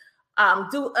actually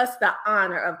do us the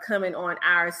honor of coming on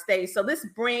our stage. So let's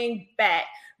bring back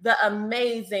the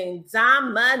amazing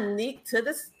Dominique to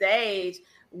the stage.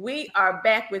 We are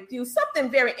back with you. Something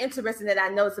very interesting that I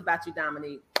noticed about you,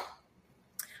 Dominique.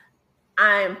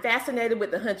 I am fascinated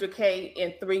with the 100K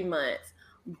in 3 months.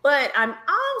 But I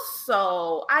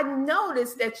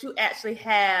noticed that you actually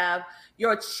have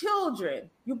your children.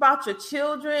 You brought your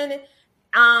children.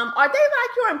 Are they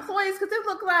like your employees? Because they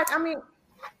look like,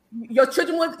 your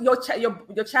children was your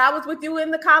child was with you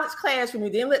in the college classroom. You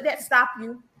didn't let that stop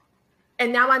you.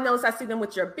 And now I notice I see them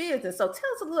with your business. So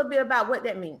tell us a little bit about what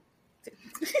that means.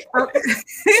 Okay.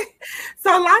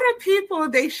 So a lot of people,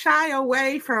 they shy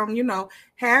away from,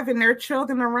 having their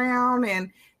children around and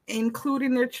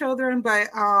including their children. But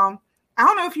I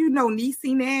don't know if you know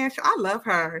Niecy Nash. I love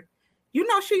her.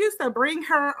 She used to bring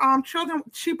her children.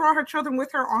 She brought her children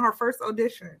with her on her first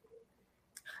audition.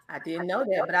 I didn't know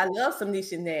that, but I love some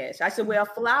Niecy Nash. I should wear a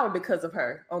flower because of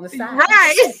her on the side.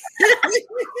 Right.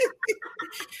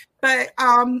 But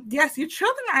yes, your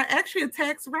children are actually a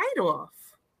tax write-off.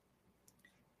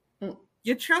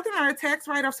 Your children are a tax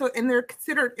write-off, and they're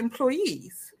considered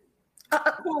employees.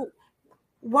 So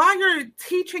while you're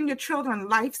teaching your children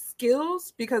life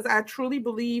skills, because I truly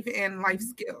believe in life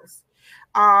skills,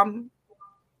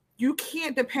 you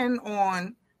can't depend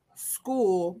on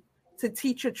school to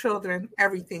teach your children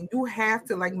everything. You have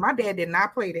to, like my dad did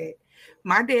not play that.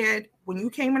 My dad, when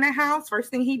you came in the house, first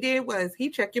thing he did was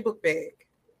he checked your book bag.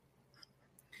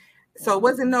 So it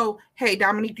wasn't hey,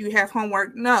 Dominique, do you have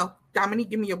homework? No. Dominique,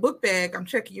 give me your book bag. I'm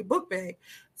checking your book bag.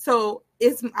 So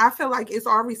I feel like it's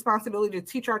our responsibility to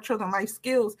teach our children life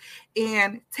skills,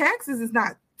 and taxes is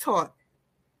not taught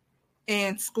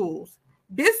in schools.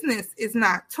 Business is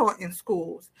not taught in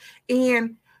schools.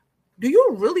 And do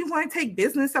you really want to take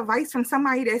business advice from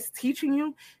somebody that's teaching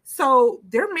you? So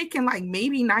they're making like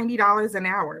maybe $90 an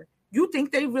hour. You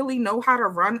think they really know how to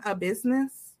run a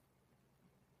business?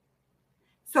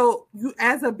 So you,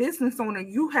 as a business owner,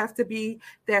 you have to be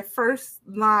that first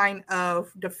line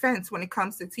of defense when it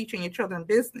comes to teaching your children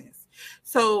business.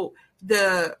 So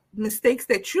the mistakes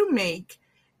that you make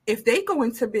if they go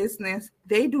into business,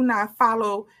 they do not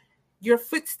follow your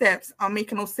footsteps on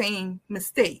making those same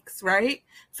mistakes, right?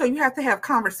 So you have to have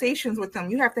conversations with them.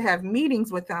 You have to have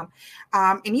meetings with them.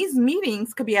 And these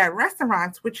meetings could be at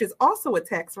restaurants, which is also a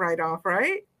tax write-off,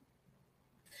 right?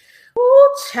 Ooh,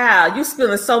 child, you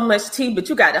spilling so much tea, but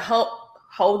you got to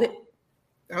hold it.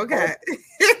 Okay.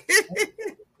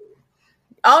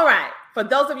 All right. For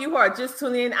those of you who are just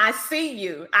tuning in, I see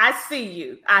you. I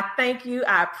thank you.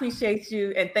 I appreciate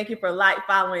you. And thank you for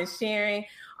following, and sharing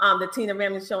the Tina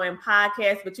Ramsey Show and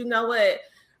podcast. But you know what?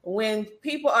 When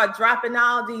people are dropping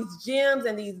all these gems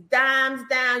and these dimes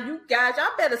down, you guys, y'all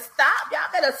better stop. Y'all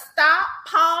better stop,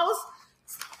 pause,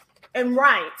 and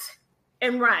write.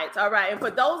 All right. And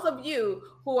for those of you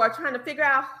who are trying to figure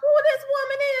out who this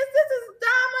woman is, this is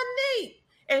Dominique.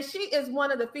 And she is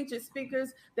one of the featured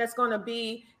speakers that's going to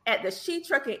be at the She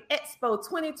Trucking Expo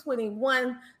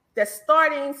 2021 that's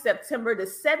starting September the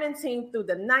 17th through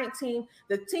the 19th.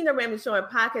 The Tina Ramsey Show and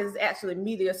Podcast is actually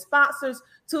media sponsors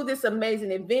to this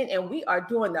amazing event. And we are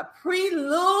doing the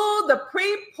prelude, the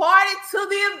pre-party to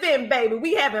the event, baby.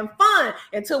 We having fun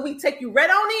until we take you right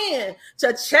on in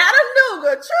to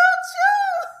Chattanooga.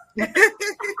 Choo-choo.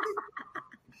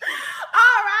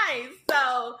 All right.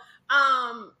 So,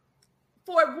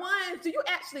 for one, do you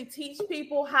actually teach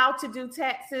people how to do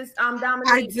taxes,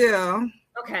 Dominique? I do.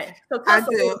 Okay. So tell us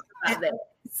a little about that.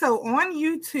 So on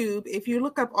YouTube, if you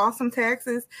look up Awesome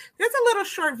Taxes, there's a little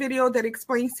short video that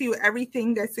explains to you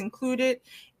everything that's included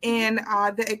in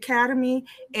the Academy.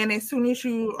 And as soon as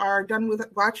you are done with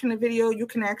watching the video, you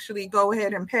can actually go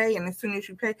ahead and pay. And as soon as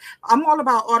you pay, I'm all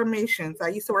about automations. I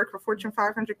used to work for Fortune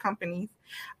 500 companies.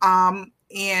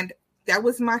 And that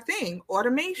was my thing,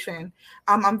 automation.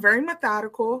 I'm very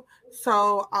methodical.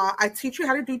 So I teach you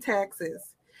how to do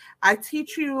taxes. I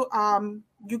teach you,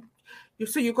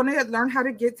 so you're going to learn how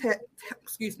to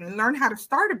learn how to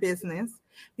start a business,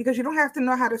 because you don't have to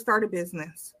know how to start a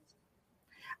business.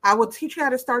 I will teach you how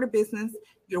to start a business,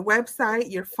 your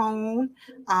website, your phone,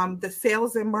 the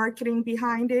sales and marketing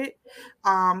behind it.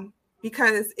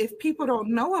 Because if people don't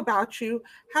know about you,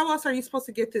 how else are you supposed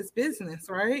to get this business,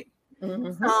 right?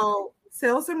 Mm-hmm. So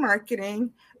sales and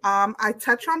marketing, I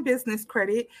touch on business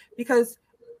credit, because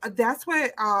that's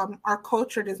what our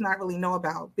culture does not really know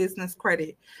about, business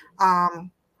credit.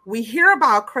 We hear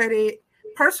about credit,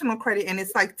 personal credit, and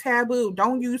it's like taboo.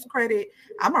 Don't use credit.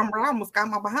 I remember I almost got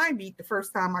my behind beat the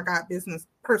first time I got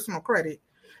personal credit.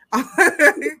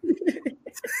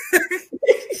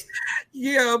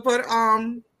 Yeah, but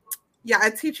I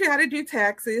teach you how to do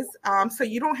taxes. So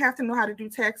you don't have to know how to do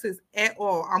taxes at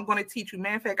all. I'm going to teach you.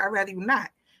 Matter of fact, I'd rather you not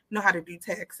know how to do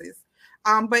taxes.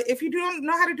 But if you don't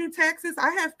know how to do taxes, I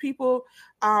have people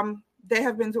that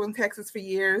have been doing taxes for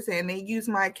years, and they use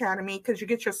my academy because you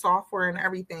get your software and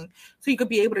everything. So you could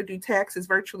be able to do taxes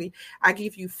virtually. I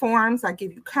give you forms, I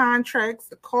give you contracts,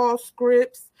 the call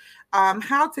scripts,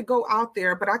 how to go out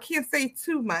there, but I can't say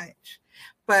too much.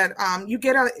 But you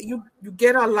get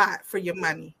a lot for your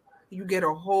money. You get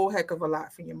a whole heck of a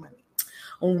lot for your money.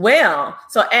 Well,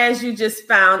 so as you just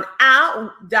found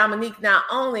out, Dominique not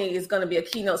only is going to be a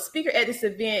keynote speaker at this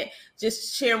event,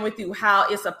 just sharing with you how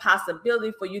it's a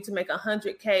possibility for you to make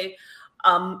 $100K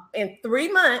in 3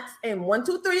 months. And 1,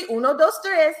 2, 3, uno, dos,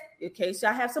 tres. In case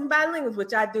y'all have some bilinguals,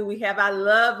 which I do, we have our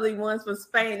lovely ones from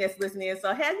Spain that's listening.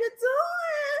 So how you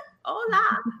doing?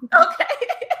 Hola. Okay.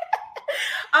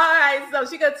 All right. So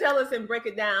she's going to tell us and break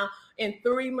it down in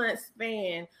 3 months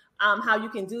span. How you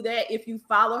can do that if you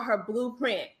follow her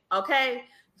blueprint, okay?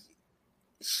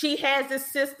 She has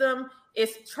this system.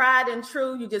 It's tried and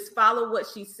true. You just follow what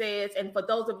she says. And for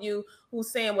those of you who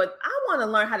saying, well, I want to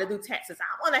learn how to do taxes. I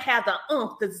want to have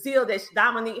the zeal that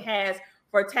Dominique has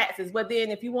for taxes. But then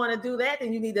if you want to do that,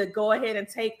 then you need to go ahead and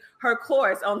take her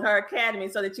course on her academy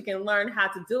so that you can learn how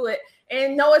to do it.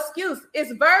 And no excuse,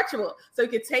 it's virtual. So you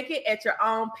can take it at your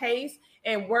own pace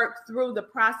and work through the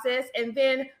process. And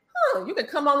then you can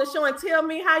come on the show and tell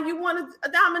me how you want to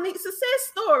Dominique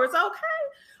success stories, okay?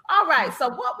 All right, so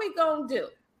what we going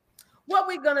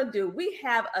to do? We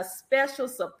have a special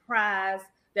surprise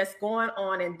that's going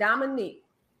on. And Dominique,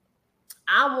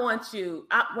 I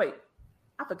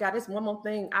forgot this one more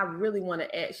thing I really want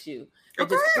to ask you.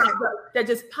 That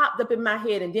just popped up in my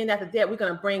head. And then after that, we're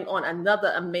going to bring on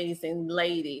another amazing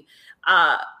lady.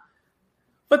 For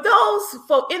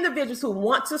individuals who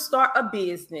want to start a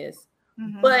business,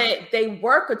 but they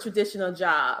work a traditional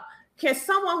job. Can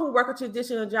someone who works a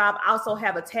traditional job also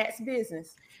have a tax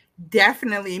business?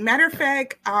 Definitely. Matter of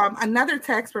fact, another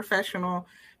tax professional,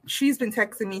 she's been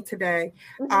texting me today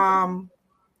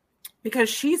because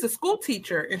she's a school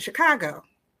teacher in Chicago.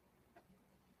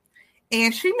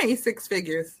 And she made 6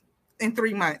 figures in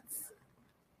 3 months.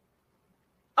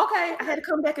 Okay, I had to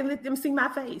come back and let them see my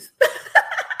face.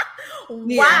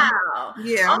 Yeah. Wow.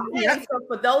 Yeah. Okay, Yep. so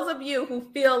for those of you who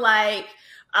feel like,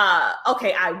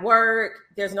 okay, I work,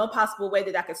 there's no possible way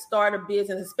that I could start a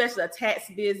business, especially a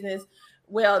tax business.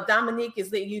 Well, Dominique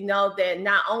is letting you know that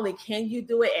not only can you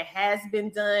do it, it has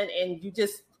been done, and you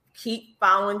just keep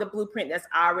following the blueprint that's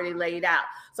already laid out.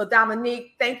 So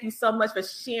Dominique, thank you so much for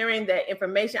sharing that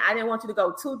information. I didn't want you to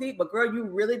go too deep, but girl, you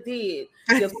really did.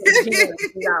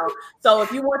 So if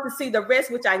you want to see the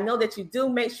rest, which I know that you do,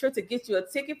 make sure to get you a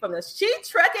ticket from the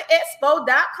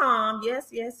SheTruckingExpo.com.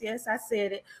 Yes, I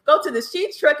said it. Go to the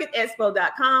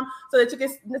SheTruckingExpo.com so that you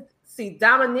can see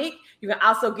Dominique. You can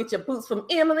also get your boots from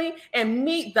Emily and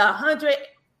meet the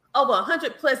over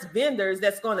 100 plus vendors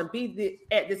that's going to be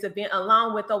at this event,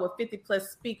 along with over 50 plus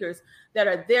speakers that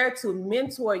are there to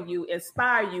mentor you,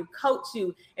 inspire you, coach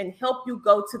you, and help you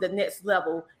go to the next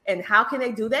level. And how can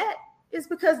they do that? It's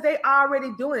because they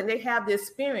already doing it. They have the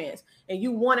experience, and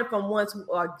you want it from ones who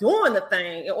are doing the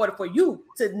thing in order for you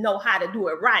to know how to do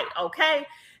it right. Okay.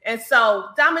 And so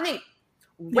Dominique,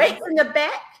 wait in the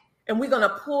back. And we're going to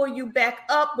pull you back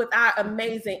up with our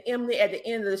amazing Emily at the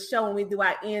end of the show when we do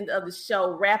our end of the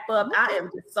show wrap up. I am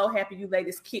just so happy you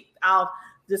ladies kicked off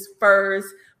this first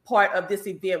part of this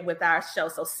event with our show.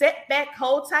 So sit back,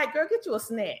 hold tight, girl, get you a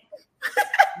snack.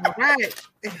 All right.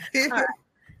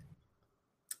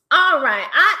 All right.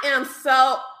 I am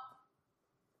so,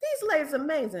 these ladies are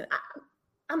amazing.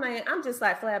 I mean, I'm just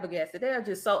like flabbergasted. They are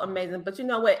just so amazing. But you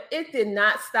know what? It did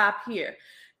not stop here.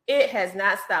 It has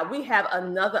not stopped. We have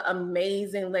another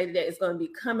amazing lady that is going to be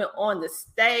coming on the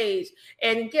stage.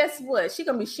 And guess what? She's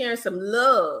going to be sharing some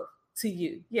love to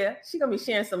you. Yeah, she's going to be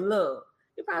sharing some love.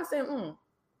 You're probably saying,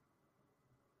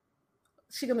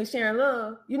 she's going to be sharing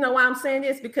love. You know why I'm saying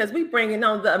this? Because we bringing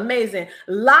on the amazing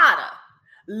Lotta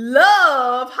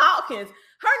Love Hawkins.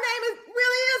 Her name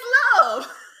really is Love.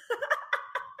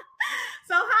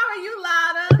 So how are you,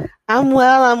 Lotta? I'm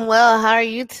well. How are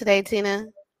you today, Tina?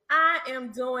 I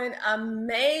am doing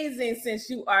amazing since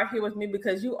you are here with me,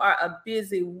 because you are a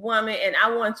busy woman, and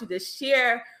I want you to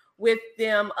share with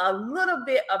them a little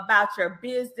bit about your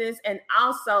business and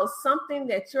also something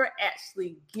that you're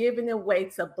actually giving away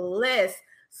to bless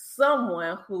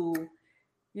someone who,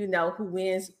 you know, who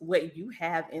wins what you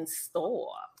have in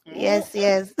store. Yes.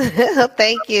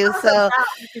 Thank you. So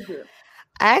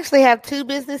I actually have two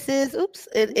businesses.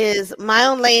 It is My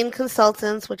Own Lane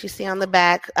Consultants, what you see on the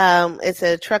back. It's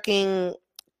a trucking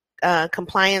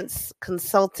compliance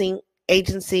consulting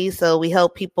agency. So we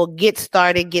help people get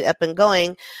started, get up and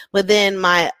going. But then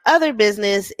my other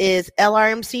business is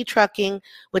LRMC Trucking,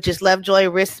 which is Lovejoy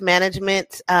Risk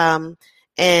Management.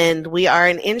 And we are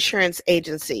an insurance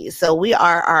agency. So we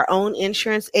are our own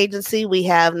insurance agency. We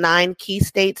have 9 key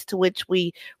states to which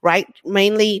we write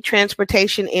mainly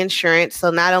transportation insurance.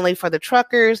 So not only for the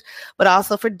truckers, but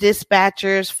also for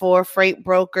dispatchers, for freight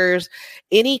brokers,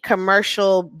 any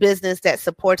commercial business that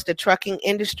supports the trucking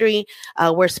industry.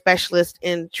 We're specialists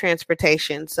in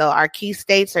transportation. So our key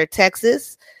states are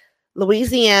Texas,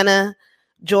 Louisiana,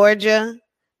 Georgia,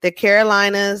 the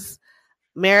Carolinas,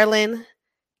 Maryland,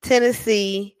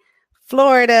 Tennessee,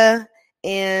 Florida,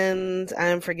 and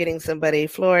I'm forgetting somebody,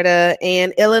 Florida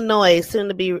and Illinois, soon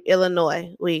to be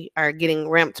Illinois. We are getting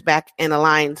ramped back and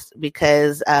aligned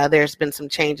because there's been some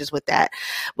changes with that.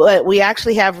 But we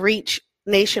actually have reach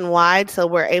nationwide, so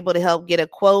we're able to help get a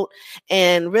quote,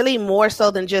 and really more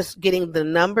so than just getting the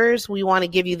numbers, we want to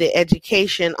give you the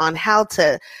education on how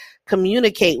to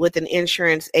communicate with an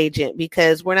insurance agent,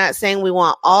 because we're not saying we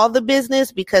want all the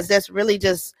business, because that's really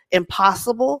just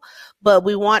impossible, but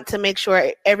we want to make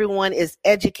sure everyone is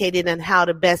educated on how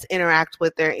to best interact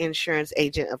with their insurance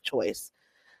agent of choice.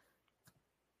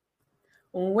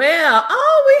 Well,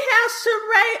 we have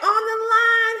Sheree on the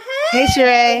line. Hey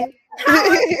Sheree.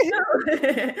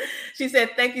 She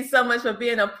said, thank you so much for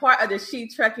being a part of the She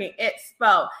Trucking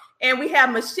Expo. And we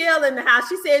have Michelle in the house.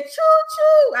 She said,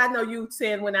 choo-choo. I know you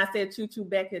said when I said choo-choo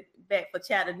back for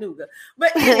Chattanooga.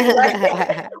 But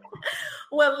anyway,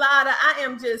 well, Lotta, I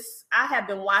have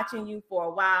been watching you for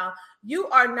a while. You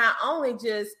are not only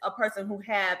just a person who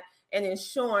have an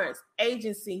insurance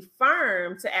agency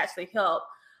firm to actually help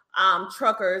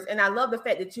truckers. And I love the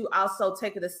fact that you also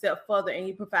take it a step further and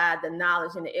you provide the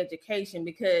knowledge and the education,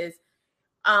 because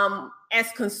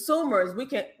as consumers,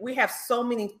 we have so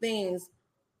many things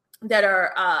that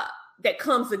are that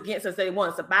comes against us. They want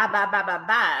us to buy.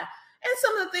 And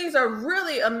some of the things are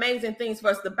really amazing things for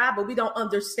us to buy, but we don't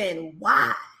understand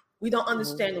why. We don't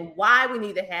understand why we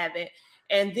need to have it.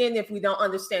 And then if we don't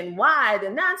understand why,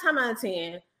 then 9 times out of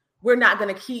 10, we're not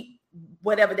going to keep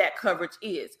whatever that coverage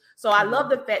is. So I love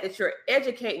the fact that you're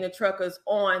educating the truckers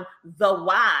on the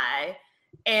why.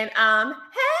 And hey,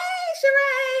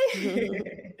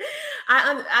 Sheree,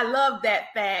 I love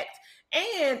that fact.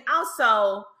 And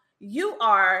also, you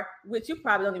are, which you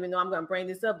probably don't even know, I'm going to bring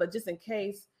this up, but just in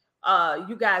case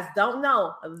you guys don't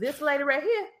know, this lady right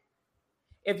here,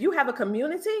 if you have a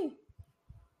community,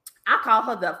 I call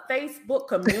her the Facebook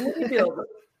community builder.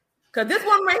 Because this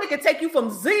one right here can take you from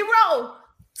 0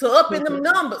 to up in them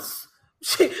numbers.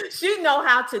 She know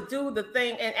how to do the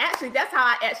thing. And actually, that's how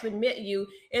I actually met you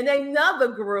in another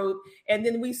group. And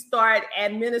then we start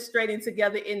administrating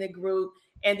together in the group.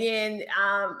 And then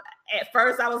at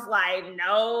first I was like,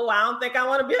 no, I don't think I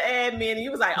want to be an admin. And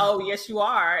you was like, oh, yes, you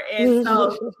are. And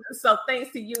so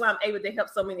thanks to you, I'm able to help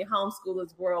so many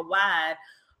homeschoolers worldwide.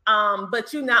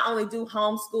 But you not only do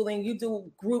homeschooling, you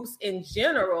do groups in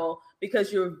general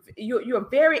because you're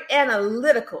very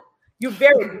analytical. You're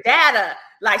very data,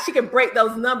 like she can break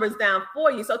those numbers down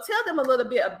for you. So tell them a little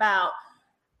bit about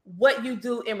what you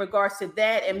do in regards to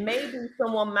that. And maybe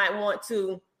someone might want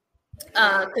to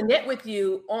connect with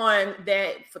you on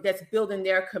that, that's building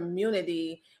their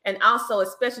community. And also,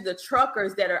 especially the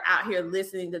truckers that are out here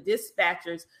listening, the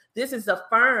dispatchers. This is a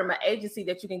firm, an agency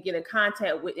that you can get in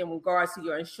contact with in regards to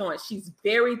your insurance. She's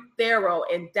very thorough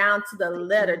and down to the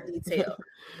letter detail.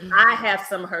 I have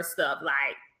some of her stuff,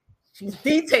 like she's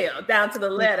detailed down to the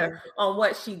letter on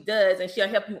what she does, and she'll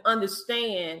help you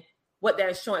understand what that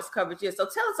insurance coverage is. So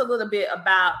tell us a little bit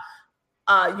about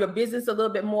your business a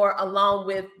little bit more, along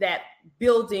with that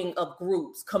building of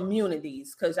groups,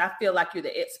 communities, because I feel like you're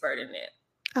the expert in that.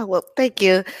 Oh, well, thank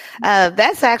you.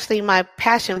 That's actually my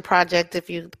passion project, if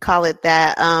you call it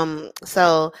that.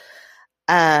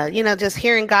 Just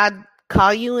hearing God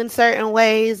call you in certain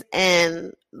ways,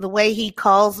 and the way he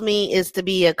calls me is to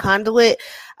be a conduit.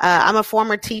 I'm a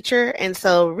former teacher, and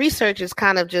so research is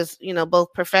kind of just,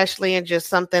 both professionally and just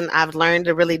something I've learned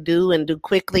to really do and do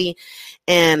quickly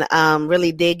and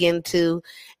really dig into.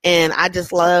 And I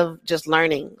just love just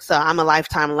learning. So I'm a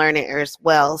lifetime learner as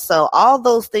well. So all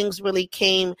those things really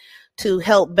came to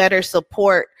help better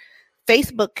support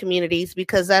Facebook communities,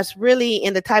 because that's really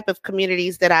in the type of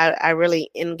communities that I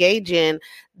really engage in.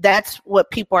 That's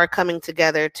what people are coming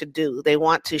together to do. They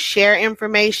want to share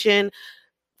information,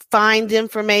 find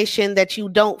information that you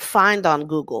don't find on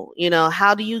Google.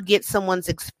 How do you get someone's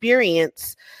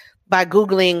experience by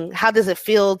Googling, how does it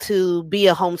feel to be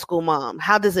a homeschool mom?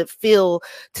 How does it feel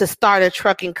to start a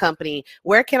trucking company?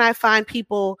 Where can I find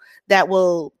people that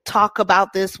will talk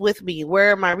about this with me?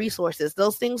 Where are my resources?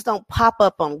 Those things don't pop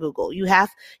up on Google. You have,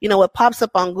 what pops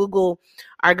up on Google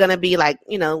are going to be like,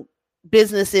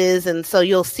 businesses. And so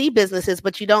you'll see businesses,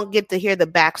 but you don't get to hear the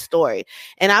backstory.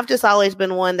 And I've just always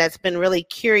been one that's been really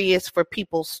curious for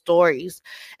people's stories.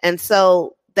 And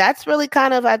so that's really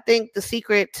kind of, I think, the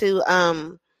secret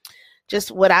to, just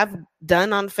what I've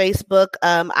done on Facebook.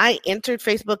 I entered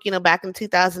Facebook, back in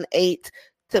 2008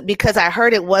 because I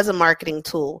heard it was a marketing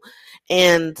tool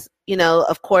and,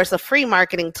 of course, a free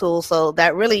marketing tool. So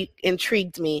that really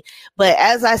intrigued me. But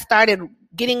as I started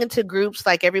getting into groups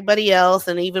like everybody else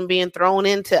and even being thrown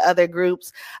into other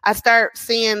groups, I start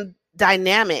seeing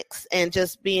dynamics and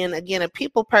just being, again, a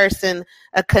people person,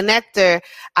 a connector.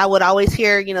 I would always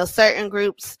hear, certain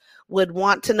groups would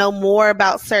want to know more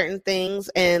about certain things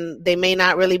and they may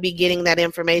not really be getting that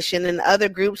information. And other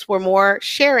groups were more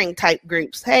sharing type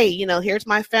groups. Hey, here's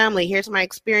my family, here's my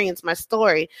experience, my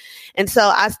story. And so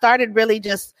I started really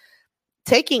just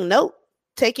taking note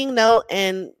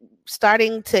and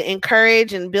starting to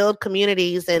encourage and build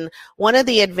communities. And one of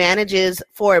the advantages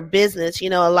for a business, a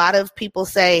lot of people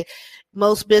say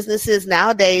most businesses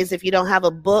nowadays, if you don't have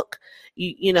a book,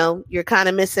 you're kind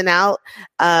of missing out.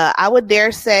 I would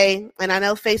dare say, and I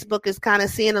know Facebook is kind of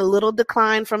seeing a little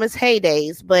decline from its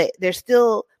heydays, but there's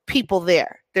still people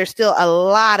there. There's still a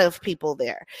lot of people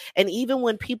there. And even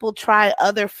when people try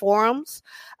other forums,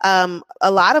 a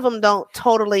lot of them don't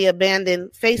totally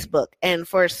abandon Facebook. And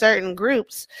for certain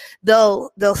groups, they'll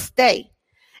stay.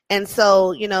 And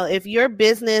so, if your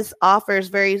business offers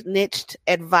very niched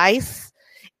advice,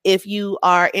 if you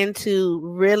are into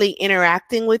really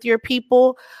interacting with your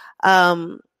people,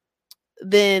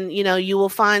 then, you will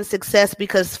find success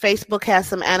because Facebook has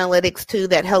some analytics too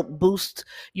that help boost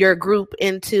your group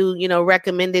into,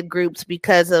 recommended groups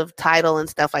because of title and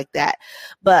stuff like that.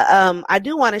 But I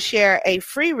do want to share a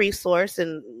free resource.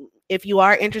 And if you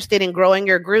are interested in growing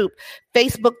your group,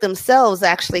 Facebook themselves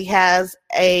actually has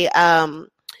a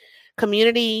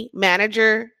community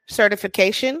manager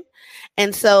certification.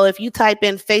 And so if you type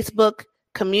in Facebook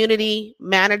community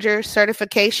manager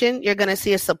certification, you're going to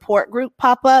see a support group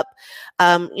pop up.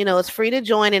 It's free to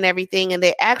join and everything. And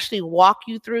they actually walk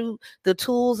you through the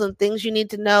tools and things you need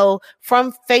to know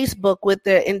from Facebook with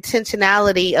the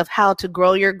intentionality of how to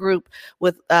grow your group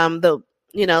with the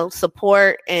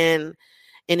support and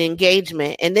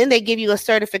engagement. And then they give you a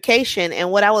certification.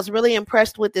 And what I was really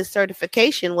impressed with this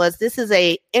certification was this is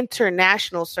a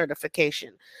international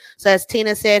certification. So as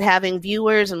Tina said, having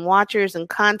viewers and watchers and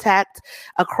contact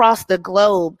across the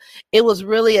globe, it was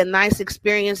really a nice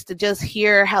experience to just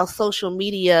hear how social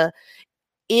media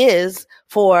is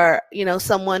for,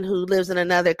 someone who lives in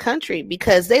another country,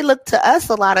 because they look to us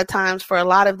a lot of times for a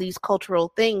lot of these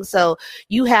cultural things. So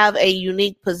you have a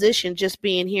unique position just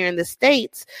being here in the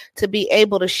States to be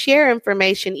able to share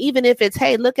information, even if it's,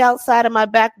 hey, look outside of my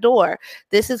back door.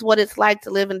 This is what it's like to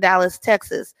live in Dallas,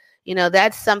 Texas.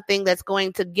 That's something that's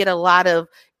going to get a lot of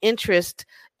interest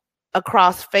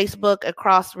across Facebook,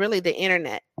 across really the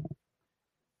internet.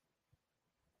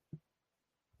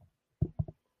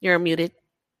 You're muted.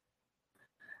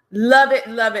 Love it,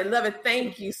 love it, love it.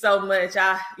 Thank you so much.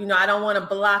 I don't want to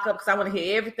block up because I want to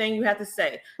hear everything you have to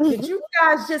say. Did you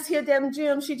guys just hear them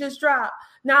gems she just dropped?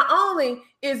 Not only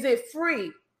is it free,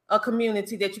 a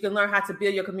community that you can learn how to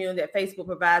build your community that Facebook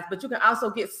provides, but you can also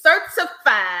get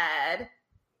certified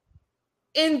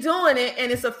in doing it, and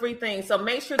it's a free thing. So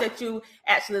make sure that you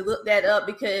actually look that up,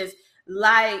 because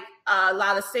like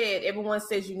Lala said, everyone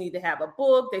says you need to have a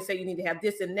book. They say you need to have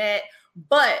this and that,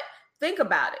 but think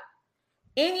about it.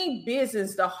 Any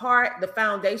business, the heart, the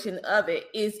foundation of it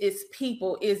is its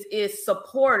people, is its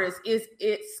supporters, is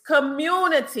its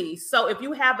community. So if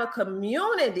you have a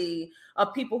community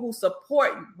of people who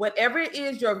support whatever it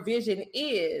is your vision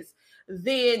is,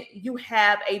 then you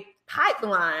have a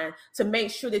pipeline to make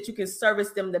sure that you can service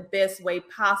them the best way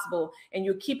possible. And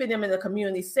you're keeping them in a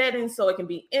community setting so it can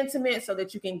be intimate, so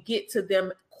that you can get to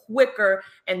them quicker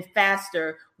and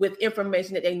faster with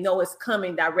information that they know is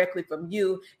coming directly from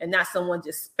you and not someone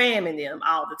just spamming them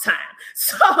all the time.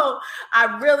 So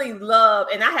I really love,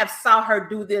 and I have saw her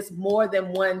do this more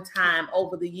than one time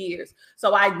over the years.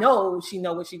 So I know she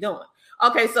knows what she's doing.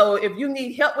 Okay, so if you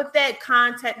need help with that,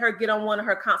 contact her, get on one of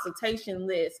her consultation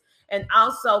lists. And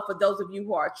also for those of you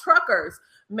who are truckers,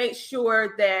 make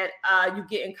sure that you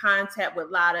get in contact with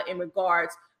Lada in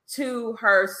regards to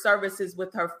her services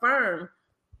with her firm,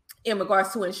 in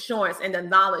regards to insurance and the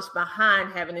knowledge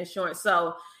behind having insurance.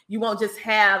 So you won't just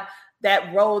have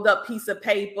that rolled up piece of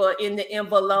paper in the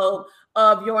envelope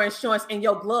of your insurance in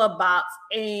your glove box,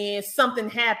 and something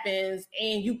happens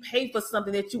and you pay for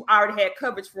something that you already had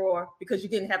coverage for because you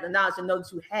didn't have the knowledge to know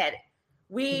that you had it.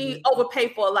 We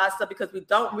overpay for a lot of stuff because we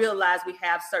don't realize we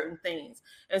have certain things.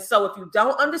 And so if you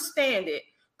don't understand it,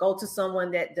 go to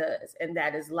someone that does, and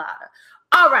that is Lada.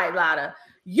 All right, Lada.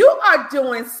 You are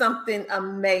doing something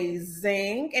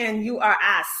amazing, and you are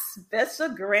our special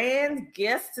grand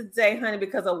guest today, honey,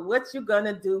 because of what you're going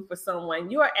to do for someone.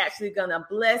 You are actually going to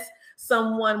bless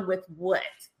someone with what?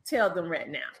 Tell them right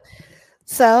now.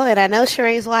 So, and I know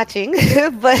Sheree's watching,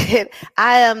 but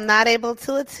I am not able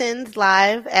to attend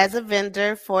live as a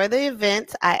vendor for the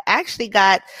event. I actually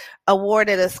got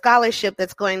awarded a scholarship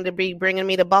that's going to be bringing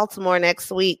me to Baltimore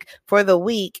next week for the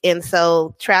week. And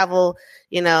so travel,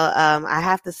 I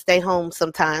have to stay home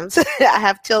sometimes. I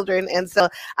have children. And so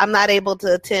I'm not able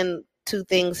to attend two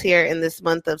things here in this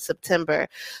month of September.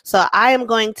 So I am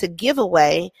going to give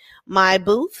away my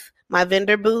booth, my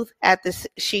vendor booth at the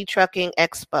She Trucking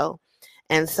Expo.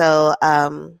 And so,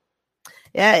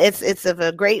 it's of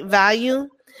a great value.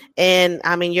 And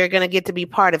I mean, you're going to get to be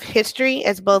part of history,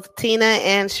 as both Tina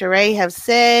and Sheree have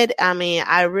said. I mean,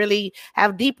 I really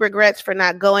have deep regrets for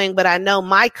not going, but I know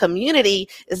my community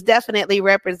is definitely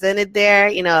represented there.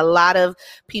 A lot of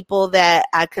people that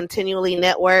I continually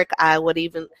network, I would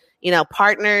even,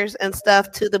 partners and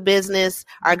stuff to the business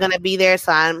are going to be there.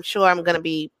 So I'm sure I'm going to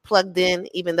be plugged in,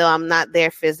 even though I'm not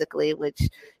there physically, which,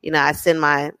 I send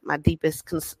my deepest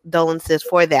condolences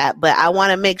for that. But I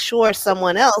want to make sure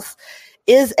someone else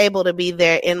is able to be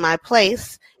there in my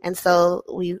place. And so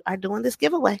we are doing this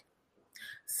giveaway.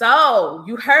 So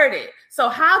you heard it. So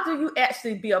how do you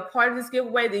actually be a part of this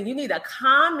giveaway? Then you need to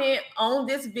comment on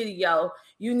this video.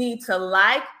 You need to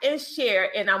like and share.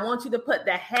 And I want you to put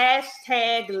the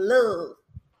hashtag love.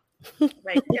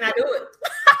 Wait, can I do it?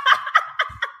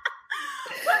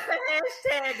 Put the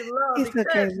hashtag love. He's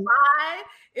because why?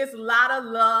 It's Lada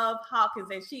Love Hawkins,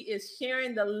 and she is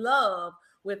sharing the love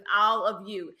with all of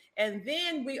you. And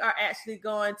then we are actually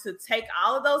going to take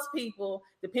all of those people,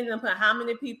 depending upon how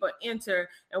many people enter,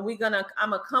 and I'm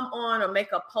gonna come on or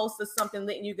make a post or something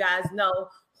letting you guys know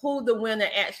who the winner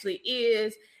actually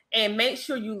is. And make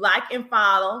sure you like and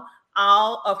follow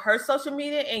all of her social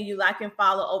media, and you like and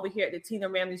follow over here at the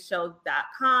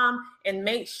TinaRamseyShow.com, and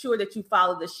make sure that you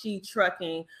follow the She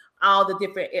Trucking, all the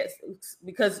different,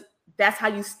 because that's how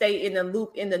you stay in the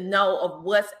loop, in the know of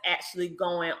what's actually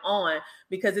going on,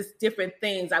 because it's different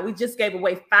things. Like we just gave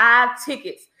away 5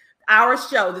 tickets. Our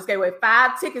show just gave away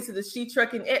 5 tickets to the She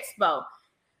Trucking Expo.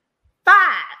 5.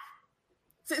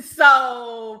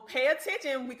 So pay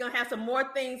attention. We're going to have some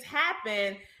more things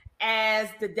happen as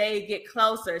the day get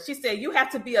closer. She said you have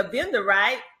to be a vendor,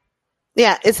 right?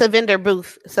 Yeah, it's a vendor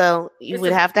booth. So you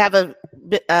would have to have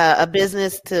a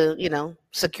business to,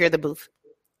 secure the booth.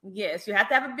 Yes, you have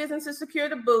to have a business to secure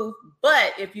the booth.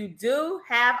 But if you do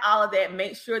have all of that,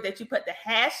 make sure that you put the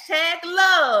hashtag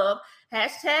love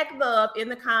in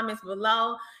the comments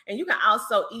below. And you can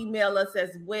also email us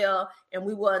as well, and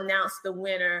we will announce the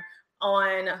winner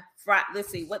on Friday. Let's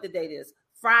see what the date is.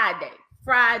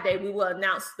 Friday, we will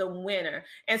announce the winner.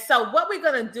 And so what we're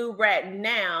going to do right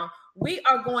now, we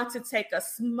are going to take a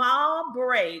small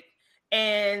break,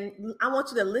 and I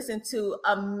want you to listen to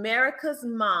America's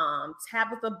Mom,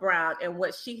 Tabitha Brown, and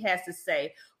what she has to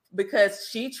say, because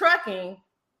She Trucking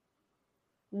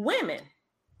women.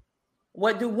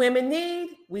 What do women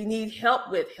need? We need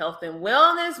help with health and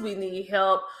wellness. We need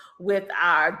help with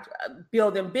our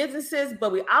building businesses,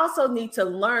 but we also need to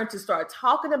learn to start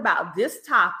talking about this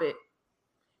topic,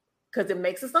 because it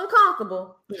makes us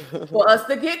uncomfortable for us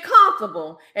to get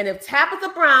comfortable. And if Tabitha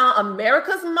Brown,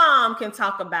 America's Mom, can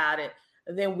talk about it,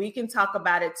 then we can talk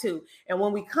about it too. And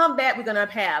when we come back, we're going to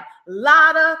have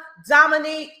Lotta,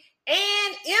 Dominique,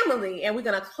 and Emily, and we're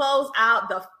going to close out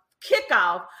the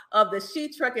kickoff of the She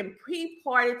Trucking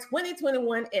Pre-Party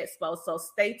 2021 Expo. So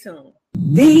stay tuned.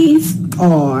 These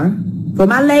are for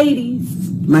my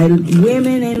ladies, my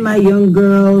women, and my young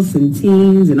girls and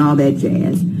teens and all that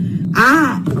jazz.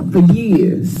 I, for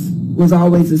years, was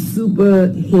always a super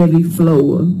heavy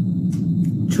flower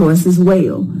choice as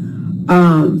well.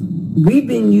 We've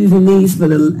been using these for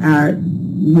this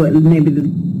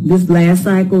last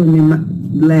cycle and then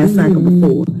the last cycle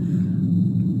before.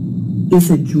 It's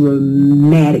a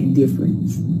dramatic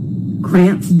difference.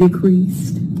 Cramps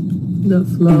decreased. The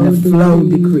flow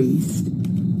decreased.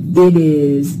 It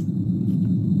is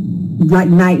like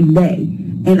night and day.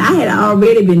 And I had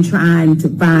already been trying to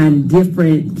find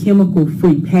different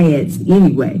chemical-free pads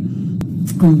anyway.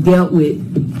 And dealt with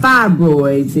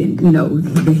fibroids and,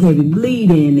 the heavy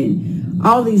bleeding and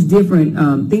all these different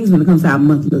things when it comes to our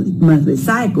monthly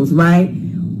cycles, right?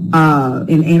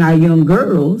 And our young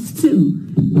girls, too.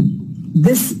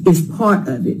 This is part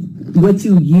of it. What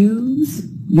you use,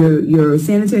 your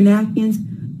sanitary napkins,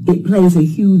 it plays a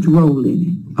huge role in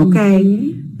it, okay?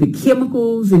 Mm-hmm. The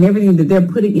chemicals and everything that they're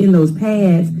putting in those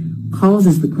pads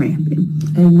causes the cramping.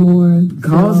 And more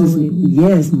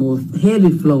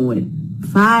heavy flowing,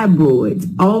 fibroids,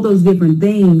 all those different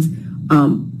things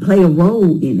play a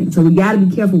role in it. So we got to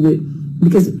be careful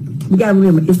because we got to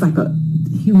remember, it's like a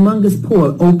humongous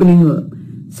pore opening up.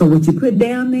 So what you put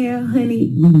down there,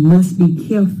 honey, we must be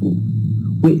careful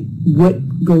with what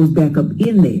goes back up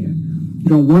in there. You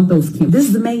don't want those chemicals. This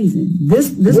is amazing.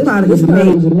 This product is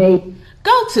amazing.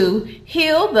 Go to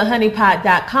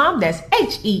healthehoneypot.com. That's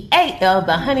HEAL,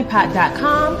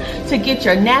 thehoneypot.com, to get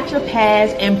your natural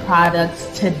pads and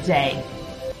products today.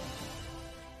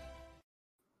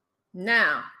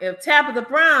 Now, if Tabitha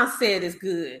Brown said it's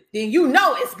good, then you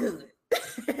know it's good.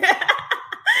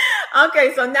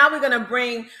 Okay, so now we're going to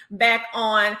bring back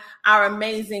on our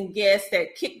amazing guest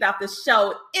that kicked off the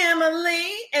show,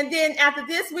 Emily. And then after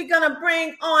this, we're going to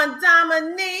bring on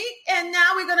Dominique. And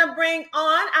now we're going to bring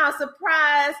on our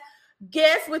surprise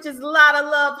guest, which is Lotta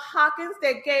Love Hawkins,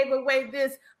 that gave away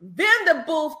this vendor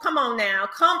booth. Come on now.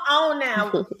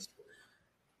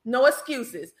 No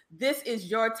excuses. This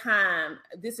is your time.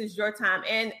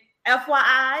 And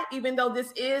FYI, even though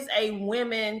this is a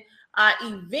women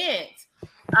event,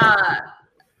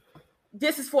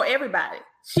 this is for everybody.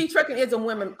 She Trucking is a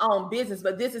women-owned business,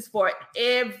 but this is for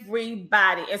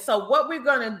everybody. And so what we're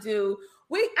going to do,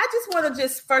 I just want to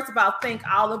first of all, thank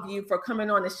all of you for coming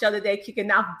on the show today,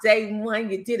 kicking off day one.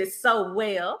 You did it so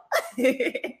well.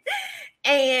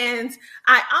 And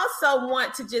I also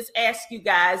want to just ask you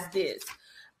guys this.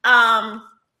 Why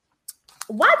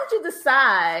did you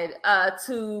decide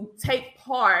to take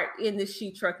part in the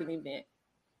She Trucking event?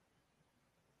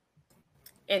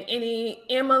 And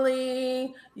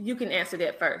Emily, you can answer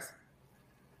that first.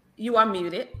 You are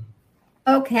muted.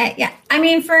 Okay, yeah. I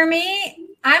mean, for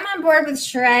me, I'm on board with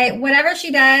Sheree. Whatever she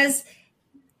does,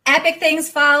 epic things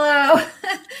follow.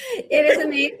 It is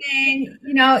amazing,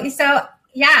 So,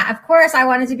 yeah, of course, I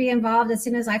wanted to be involved as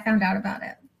soon as I found out about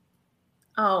it.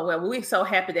 Oh, well, we're so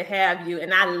happy to have you.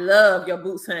 And I love your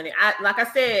boots, honey. Like I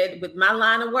said, with my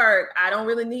line of work, I don't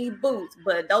really need boots,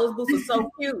 but those boots are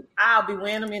so cute. I'll be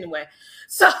wearing them anyway.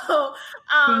 So,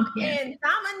 and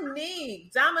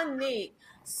Dominique.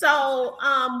 So,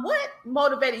 what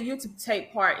motivated you to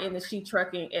take part in the She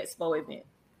Trucking Expo event?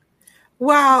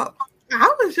 Well,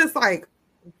 I was just like,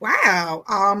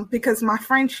 wow, because my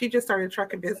friend, she just started a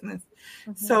trucking business.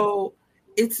 Mm-hmm. So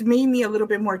it's made me a little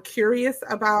bit more curious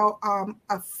about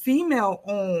a female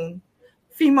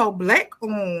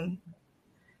Black-owned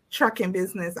trucking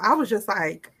business. I was just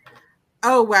like,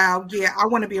 oh, wow, yeah, I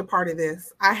want to be a part of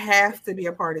this. I have to be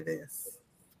a part of this.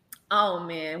 Oh,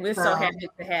 man, we're so happy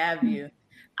to have you.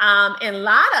 And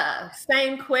Lotta,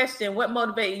 same question. What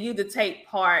motivated you to take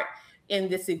part in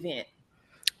this event?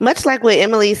 Much like what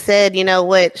Emily said, you know,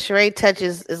 what Sheree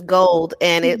touches is gold.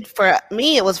 And for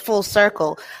me, it was full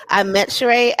circle. I met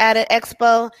Sheree at an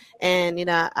expo, and, you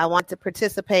know, I want to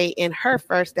participate in her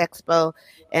first expo.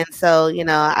 And so, you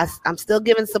know, I'm still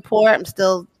giving support. I'm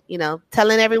still, you know,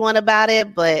 telling everyone about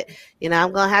it. But, you know,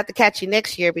 I'm going to have to catch you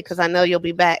next year because I know you'll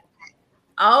be back.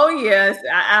 Oh, yes.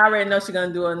 I already know she's going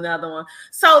to do another one.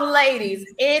 So, ladies,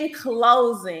 in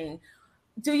closing,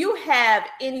 do you have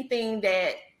anything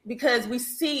that, because we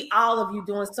see all of you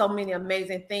doing so many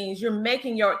amazing things, you're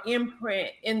making your imprint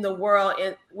in the world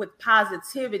with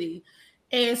positivity.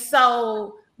 And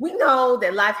so we know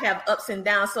that life have ups and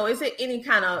downs. So is it any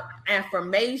kind of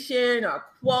affirmation or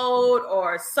quote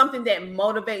or something that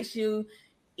motivates you,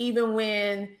 even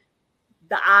when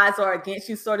the odds are against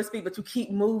you, so to speak, but you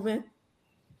keep moving?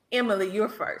 Emily, you're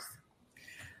first.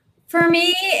 For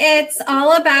me, it's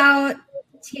all about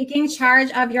taking charge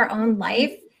of your own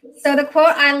life. So the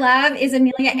quote I love is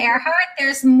Amelia Earhart,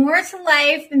 "There's more to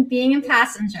life than being a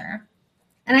passenger."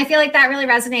 And I feel like that really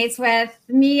resonates with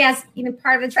me as, you know,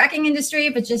 part of the trucking industry,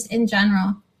 but just in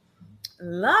general.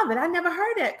 Love it. I never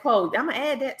heard that quote. I'm going to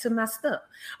add that to my stuff.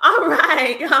 All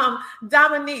right.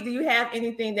 Dominique, do you have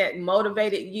anything that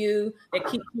motivated you, that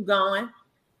keeps you going?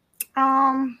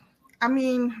 I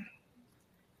mean,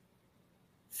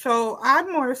 so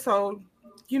I'm more so,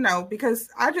 you know, because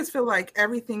I just feel like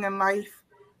everything in life,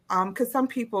 because some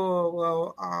people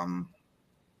will,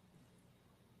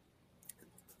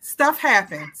 stuff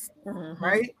happens,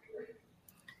 right?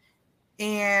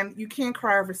 And you can't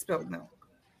cry over spilled milk.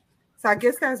 So I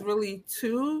guess that's really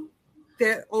two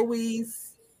that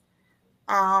always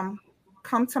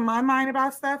come to my mind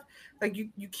about stuff. Like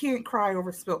you can't cry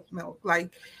over spilled milk.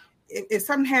 Like if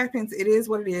something happens, it is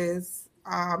what it is.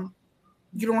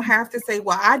 You don't have to say,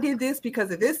 well, I did this because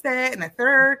of this, that, and a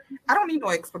third. I don't need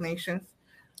no explanations.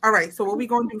 All right, so what we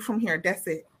going to do from here? That's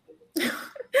it.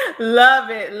 Love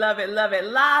it, love it, love it.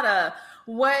 Lotta,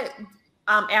 what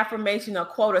affirmation or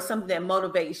quote or something that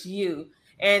motivates you?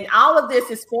 And all of this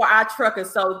is for our truckers.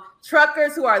 So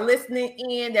truckers who are listening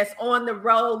in, that's on the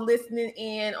road, listening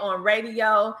in on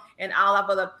radio and all of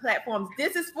other platforms,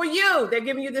 this is for you. They're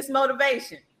giving you this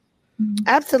motivation.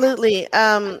 Absolutely.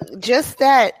 Just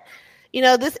that, you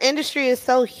know, this industry is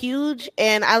so huge.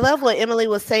 And I love what Emily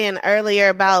was saying earlier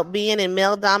about being in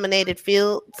male-dominated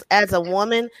fields as a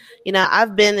woman. You know,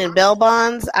 I've been in bail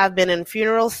bonds. I've been in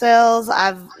funeral sales.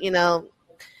 I've, you know,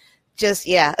 just,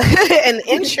 yeah. And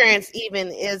insurance even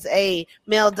is a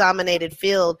male-dominated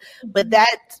field. But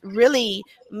that really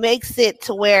makes it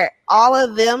to where all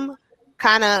of them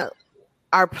kind of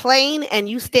are playing and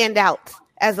you stand out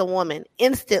as a woman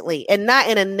instantly and not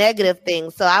in a negative thing.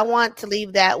 So I want to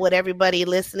leave that with everybody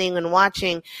listening and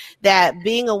watching, that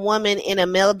being a woman in a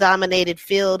male dominated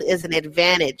field is an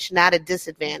advantage, not a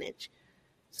disadvantage.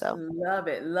 So love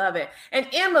it. Love it. And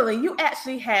Emily, you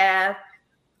actually have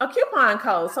a coupon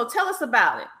code. So tell us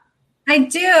about it. I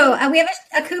do. We have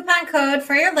a coupon code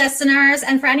for your listeners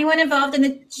and for anyone involved in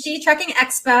the She Trucking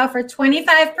Expo for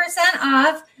 25%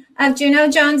 off of Juno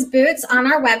Jones boots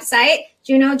on our website,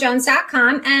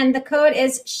 junojones.com. And the code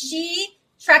is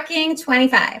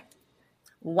SheTrucking25.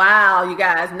 Wow, you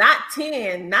guys, not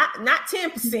 10, not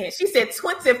 10%. She said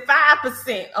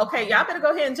 25%. Okay, y'all better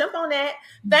go ahead and jump on that.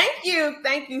 Thank you.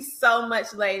 Thank you so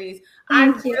much, ladies.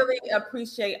 Thank you. Really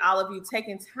appreciate all of you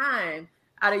taking time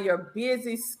out of your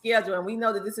busy schedule. And we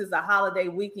know that this is a holiday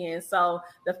weekend. So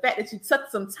the fact that you took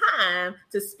some time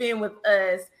to spend with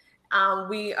us,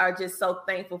 we are just so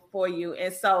thankful for you.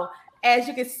 And so as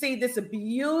you can see, this is a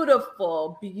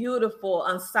beautiful, beautiful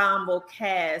ensemble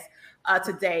cast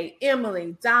today.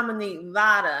 Emily, Dominique,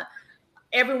 Lotta,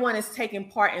 everyone is taking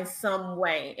part in some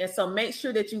way. And so make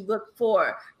sure that you look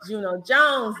for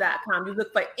JunoJones.com. You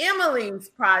look for Emily's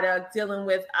product dealing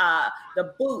with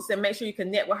the boots, and make sure you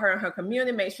connect with her and her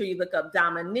community. Make sure you look up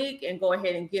Dominique and go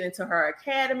ahead and get into her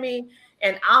academy.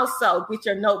 And also get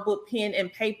your notebook, pen,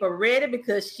 and paper ready,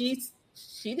 because she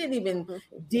didn't even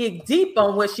dig deep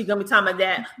on what she's gonna be talking about,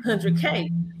 that 100K.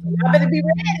 You better be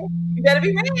ready. You better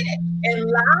be ready. And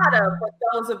Lada, for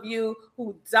those of you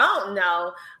who don't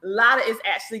know, Lada is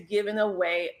actually giving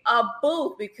away a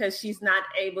booth because she's not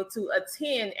able to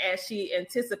attend as she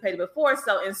anticipated before.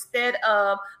 So instead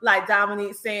of, like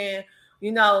Dominique saying,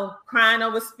 crying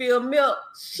over spilled milk,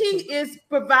 she is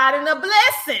providing a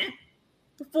blessing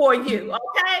for you.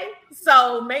 Okay,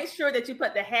 so make sure that you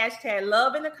put the hashtag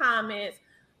love in the comments,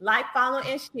 like, follow,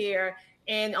 and share.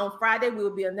 And on Friday, we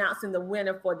will be announcing the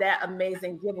winner for that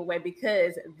amazing giveaway,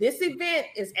 because this event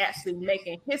is actually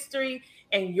making history.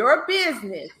 And your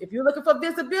business, if you're looking for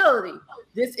visibility,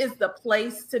 this is the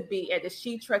place to be at the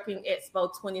She Trucking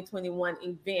Expo 2021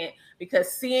 event,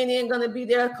 because CNN going to be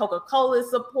there, Coca-Cola is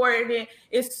supporting it.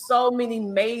 It's so many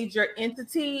major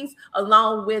entities,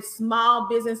 along with small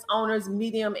business owners,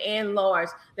 medium and large,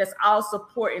 that's all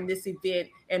supporting this event,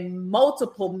 and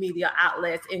multiple media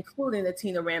outlets, including the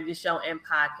Tina Ramsey Show and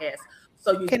podcast.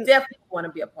 So you definitely want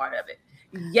to be a part of it.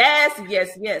 Yes.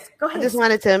 Go ahead. I just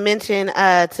wanted to mention to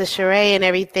Sheree and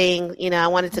everything, I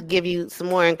wanted to give you some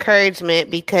more encouragement,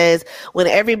 because when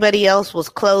everybody else was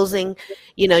closing,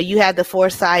 you had the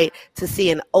foresight to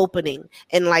see an opening,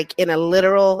 and like in a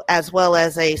literal as well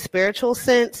as a spiritual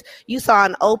sense, you saw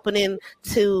an opening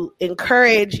to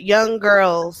encourage young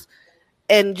girls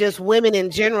and just women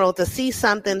in general to see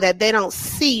something that they don't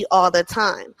see all the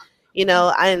time,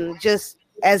 and just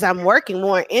as I'm working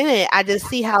more in it, I just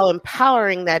see how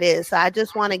empowering that is. So I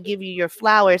just want to give you your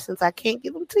flowers, since I can't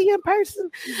give them to you in person,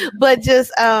 but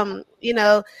just,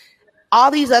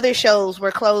 all these other shows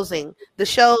were closing. The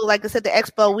show, like I said, the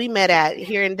expo we met at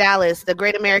here in Dallas, the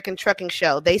Great American Trucking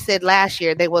Show, they said last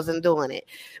year they wasn't doing it.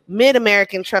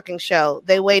 Mid-American Trucking Show,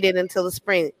 they waited until the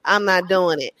spring. I'm not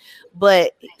doing it.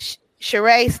 But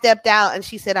Sheree stepped out and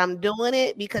she said, I'm doing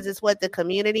it because it's what the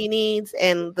community needs,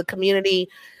 and the community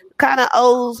kind of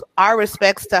owes our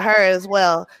respects to her as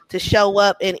well, to show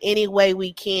up in any way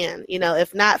we can.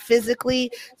 If not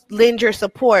physically, lend your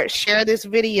support, share this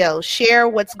video, share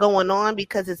what's going on,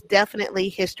 because it's definitely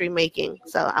history making.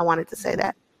 So I wanted to say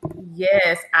that.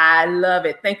 Yes, I love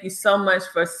it. Thank you so much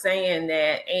for saying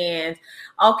that. And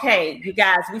okay, you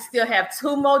guys, we still have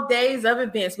 2 more days of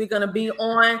events. We're going to be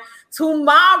on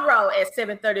tomorrow at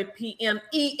 7:30 p.m.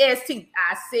 EST.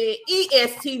 I said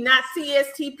EST, not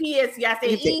CSTPS. I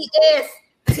said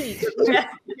EST.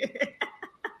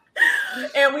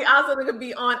 And we also going to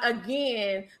be on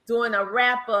again doing a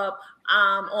wrap up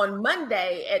on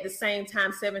Monday at the same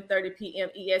time, 7:30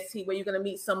 p.m. EST, where you're going to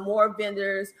meet some more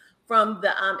vendors from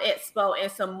the expo and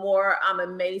some more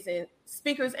amazing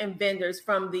speakers and vendors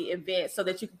from the event, so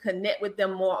that you can connect with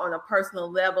them more on a personal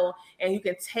level, and you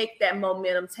can take that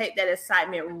momentum, take that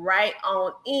excitement right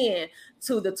on in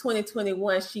to the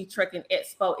 2021 She Trucking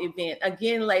Expo event.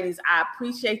 Again, ladies, I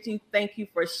appreciate you. Thank you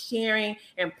for sharing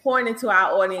and pouring into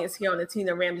our audience here on the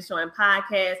Tina Ramsey Show and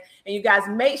podcast. And you guys,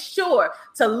 make sure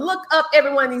to look up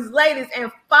every one of these ladies and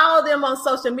follow them on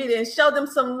social media and show them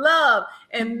some love,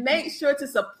 and make sure to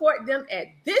support them at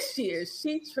this year's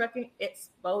She Trucking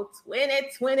Expo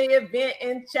 2020 event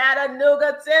in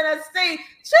Chattanooga, Tennessee.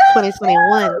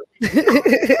 2021.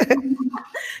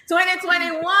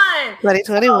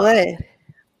 2021.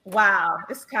 Wow,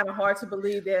 it's kind of hard to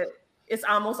believe that it's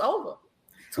almost over.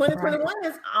 2021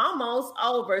 is almost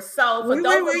over. So for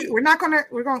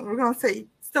we're gonna say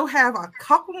still have a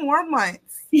couple more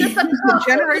months to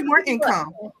generate more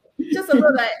income. Just a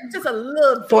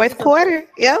little. Fourth quarter.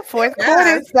 Yeah, fourth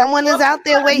quarter. Someone is out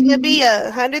there waiting to be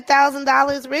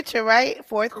 $100,000 richer, right?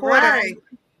 Fourth quarter. Right.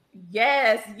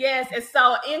 Yes. And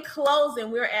so in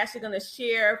closing, we're actually going to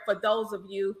share, for those of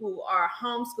you who are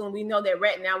homeschooling, we know that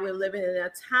right now we're living in a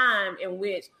time in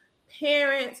which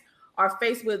parents are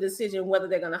faced with a decision whether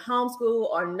they're going to homeschool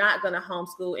or not going to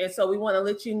homeschool. And so we want to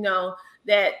let you know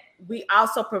that we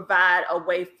also provide a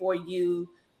way for you.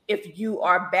 If you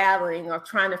are battling or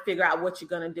trying to figure out what you're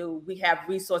going to do, we have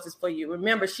resources for you.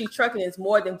 Remember, She Trucking is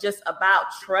more than just about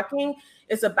trucking.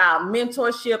 It's about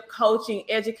mentorship, coaching,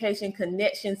 education,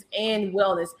 connections, and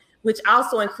wellness, which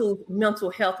also includes mental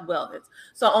health wellness.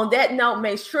 So on that note,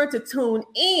 make sure to tune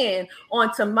in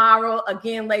on tomorrow.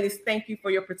 Again, ladies, thank you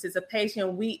for your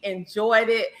participation. We enjoyed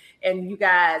it. And you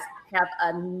guys have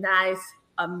a nice,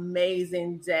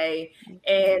 amazing day.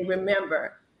 And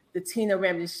remember, the Tina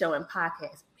Ramsey Show and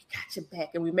podcast. got your back,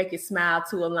 and we make you smile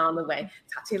too along the way.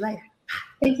 Talk to you later.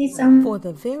 Thank you so much. For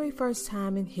the very first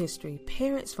time in history,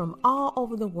 parents from all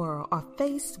over the world are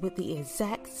faced with the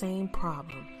exact same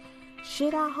problem.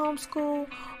 Should I homeschool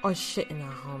or shouldn't I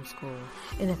homeschool?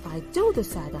 And if I do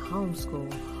decide to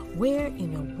homeschool, where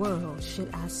in the world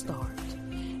should I start?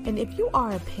 And if you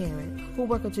are a parent who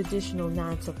work a traditional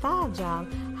 9-to-5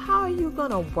 job, how are you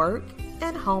going to work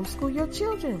and homeschool your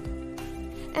children?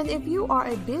 And if you are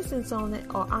a business owner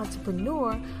or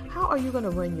entrepreneur, how are you going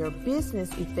to run your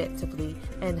business effectively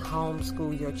and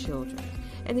homeschool your children?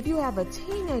 And if you have a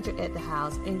teenager at the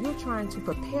house and you're trying to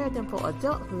prepare them for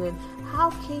adulthood, how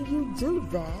can you do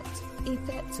that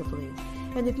effectively?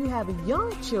 And if you have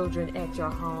young children at your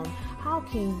home, how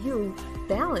can you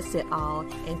balance it all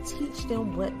and teach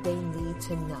them what they need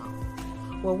to know?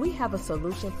 Well, we have a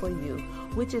solution for you,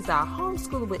 which is our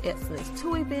Homeschool with Excellence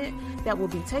 2 event that will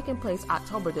be taking place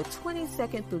October the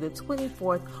 22nd through the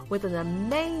 24th with an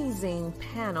amazing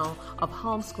panel of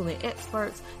homeschooling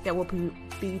experts that will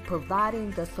be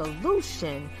providing the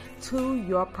solution to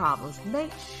your problems.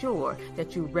 Make sure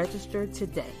that you register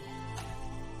today.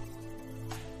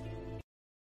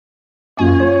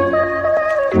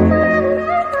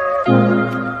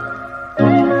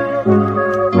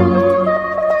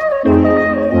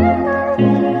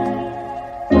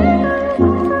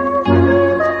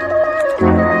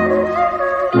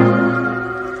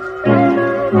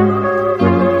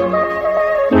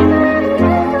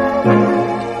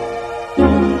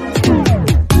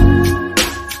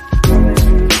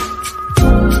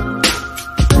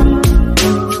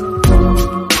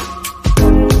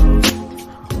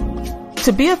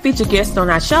 To be a featured guest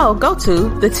on our show, go to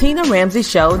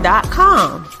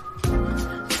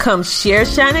theTinaRamseyShow.com. Come share,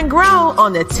 shine, and grow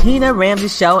on the Tina Ramsey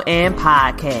Show and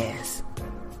Podcast.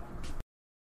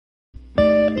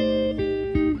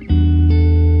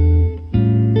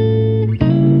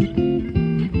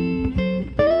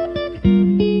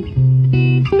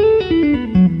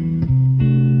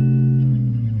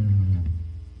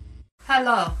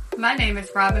 Hello, my name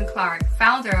is Robin Clark,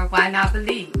 founder of Why Not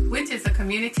Believe, which is a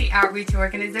community outreach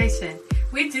organization.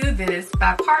 We do this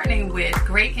by partnering with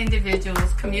great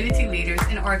individuals, community leaders,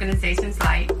 and organizations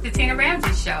like The Tina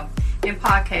Ramsey Show and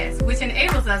Podcast, which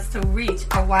enables us to reach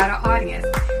a wider audience.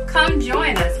 Come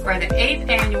join us for the 8th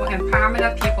Annual Empowerment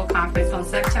of People Conference on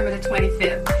September the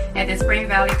 25th at the Spring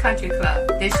Valley Country Club.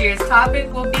 This year's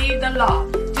topic will be the law.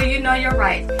 Do you know your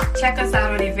rights? Check us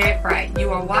out on Eventbrite. You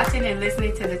are watching and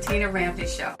listening to The Tina Ramsey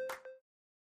Show.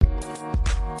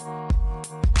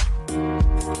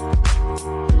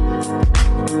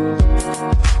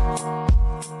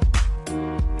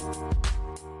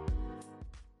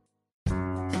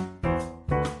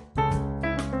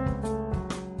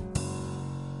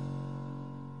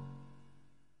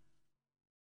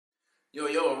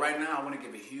 Yo, right now I want to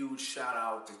give a huge shout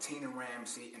out to Tina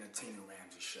Ramsey and The Tina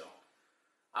Ramsey Show.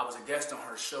 I was a guest on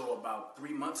her show about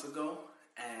 3 months ago,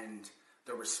 and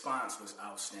the response was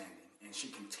outstanding. And she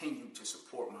continued to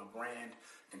support my brand,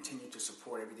 continued to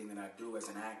support everything that I do as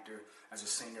an actor, as a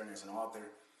singer, and as an author.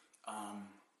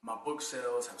 My book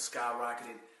sales have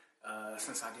skyrocketed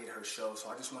since I did her show, so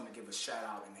I just wanted to give a shout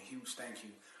out and a huge thank you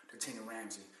to Tina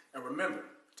Ramsey. And remember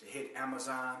to hit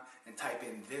Amazon and type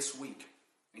in "this week"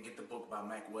 and get the book by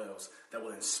Mac Wells that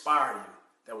will inspire you,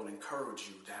 that will encourage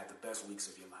you to have the best weeks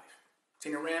of your life.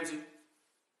 Tina Ramsey,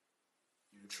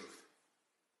 you're the truth.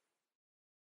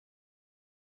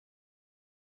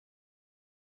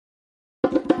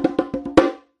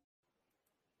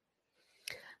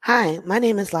 Hi, my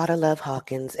name is Lotta Love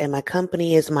Hawkins, and my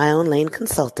company is My Own Lane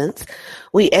Consultants.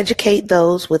 We educate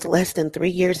those with less than 3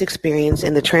 years experience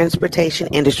in the transportation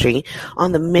industry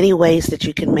on the many ways that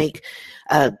you can make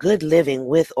a good living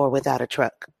with or without a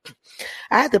truck.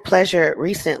 I had the pleasure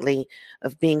recently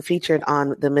of being featured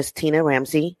on the Miss Tina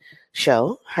Ramsey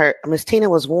Show. Miss Tina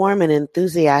was warm and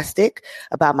enthusiastic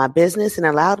about my business and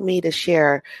allowed me to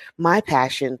share my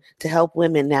passion to help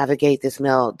women navigate this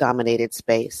male-dominated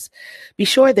space. Be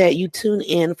sure that you tune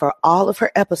in for all of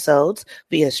her episodes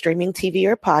via streaming TV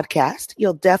or podcast.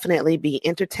 You'll definitely be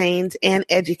entertained and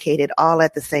educated all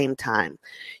at the same time.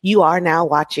 You are now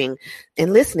watching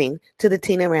and listening to The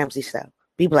Tina Ramsey Show.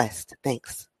 Be blessed.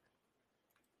 Thanks.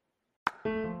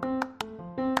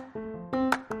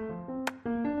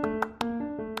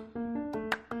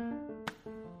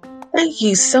 Thank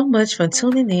you so much for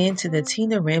tuning in to the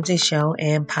Tina Ramsey Show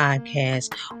and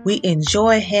Podcast. We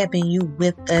enjoy having you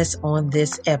with us on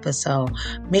this episode.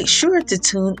 Make sure to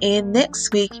tune in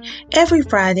next week, every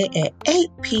Friday at 8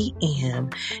 p.m.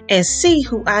 and see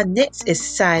who our next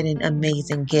exciting,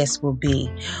 amazing guest will be.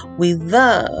 We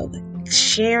love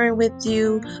sharing with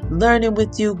you, learning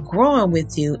with you, growing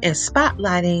with you, and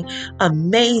spotlighting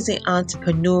amazing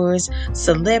entrepreneurs,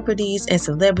 celebrities, and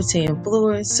celebrity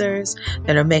influencers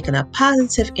that are making a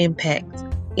positive impact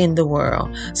in the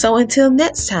world. So until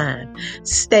next time,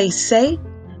 stay safe,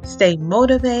 stay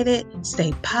motivated,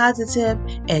 stay positive,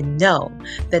 and know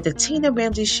that the Tina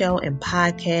Ramsey Show and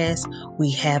Podcast,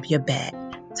 we have your back.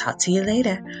 Talk to you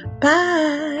later.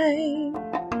 Bye.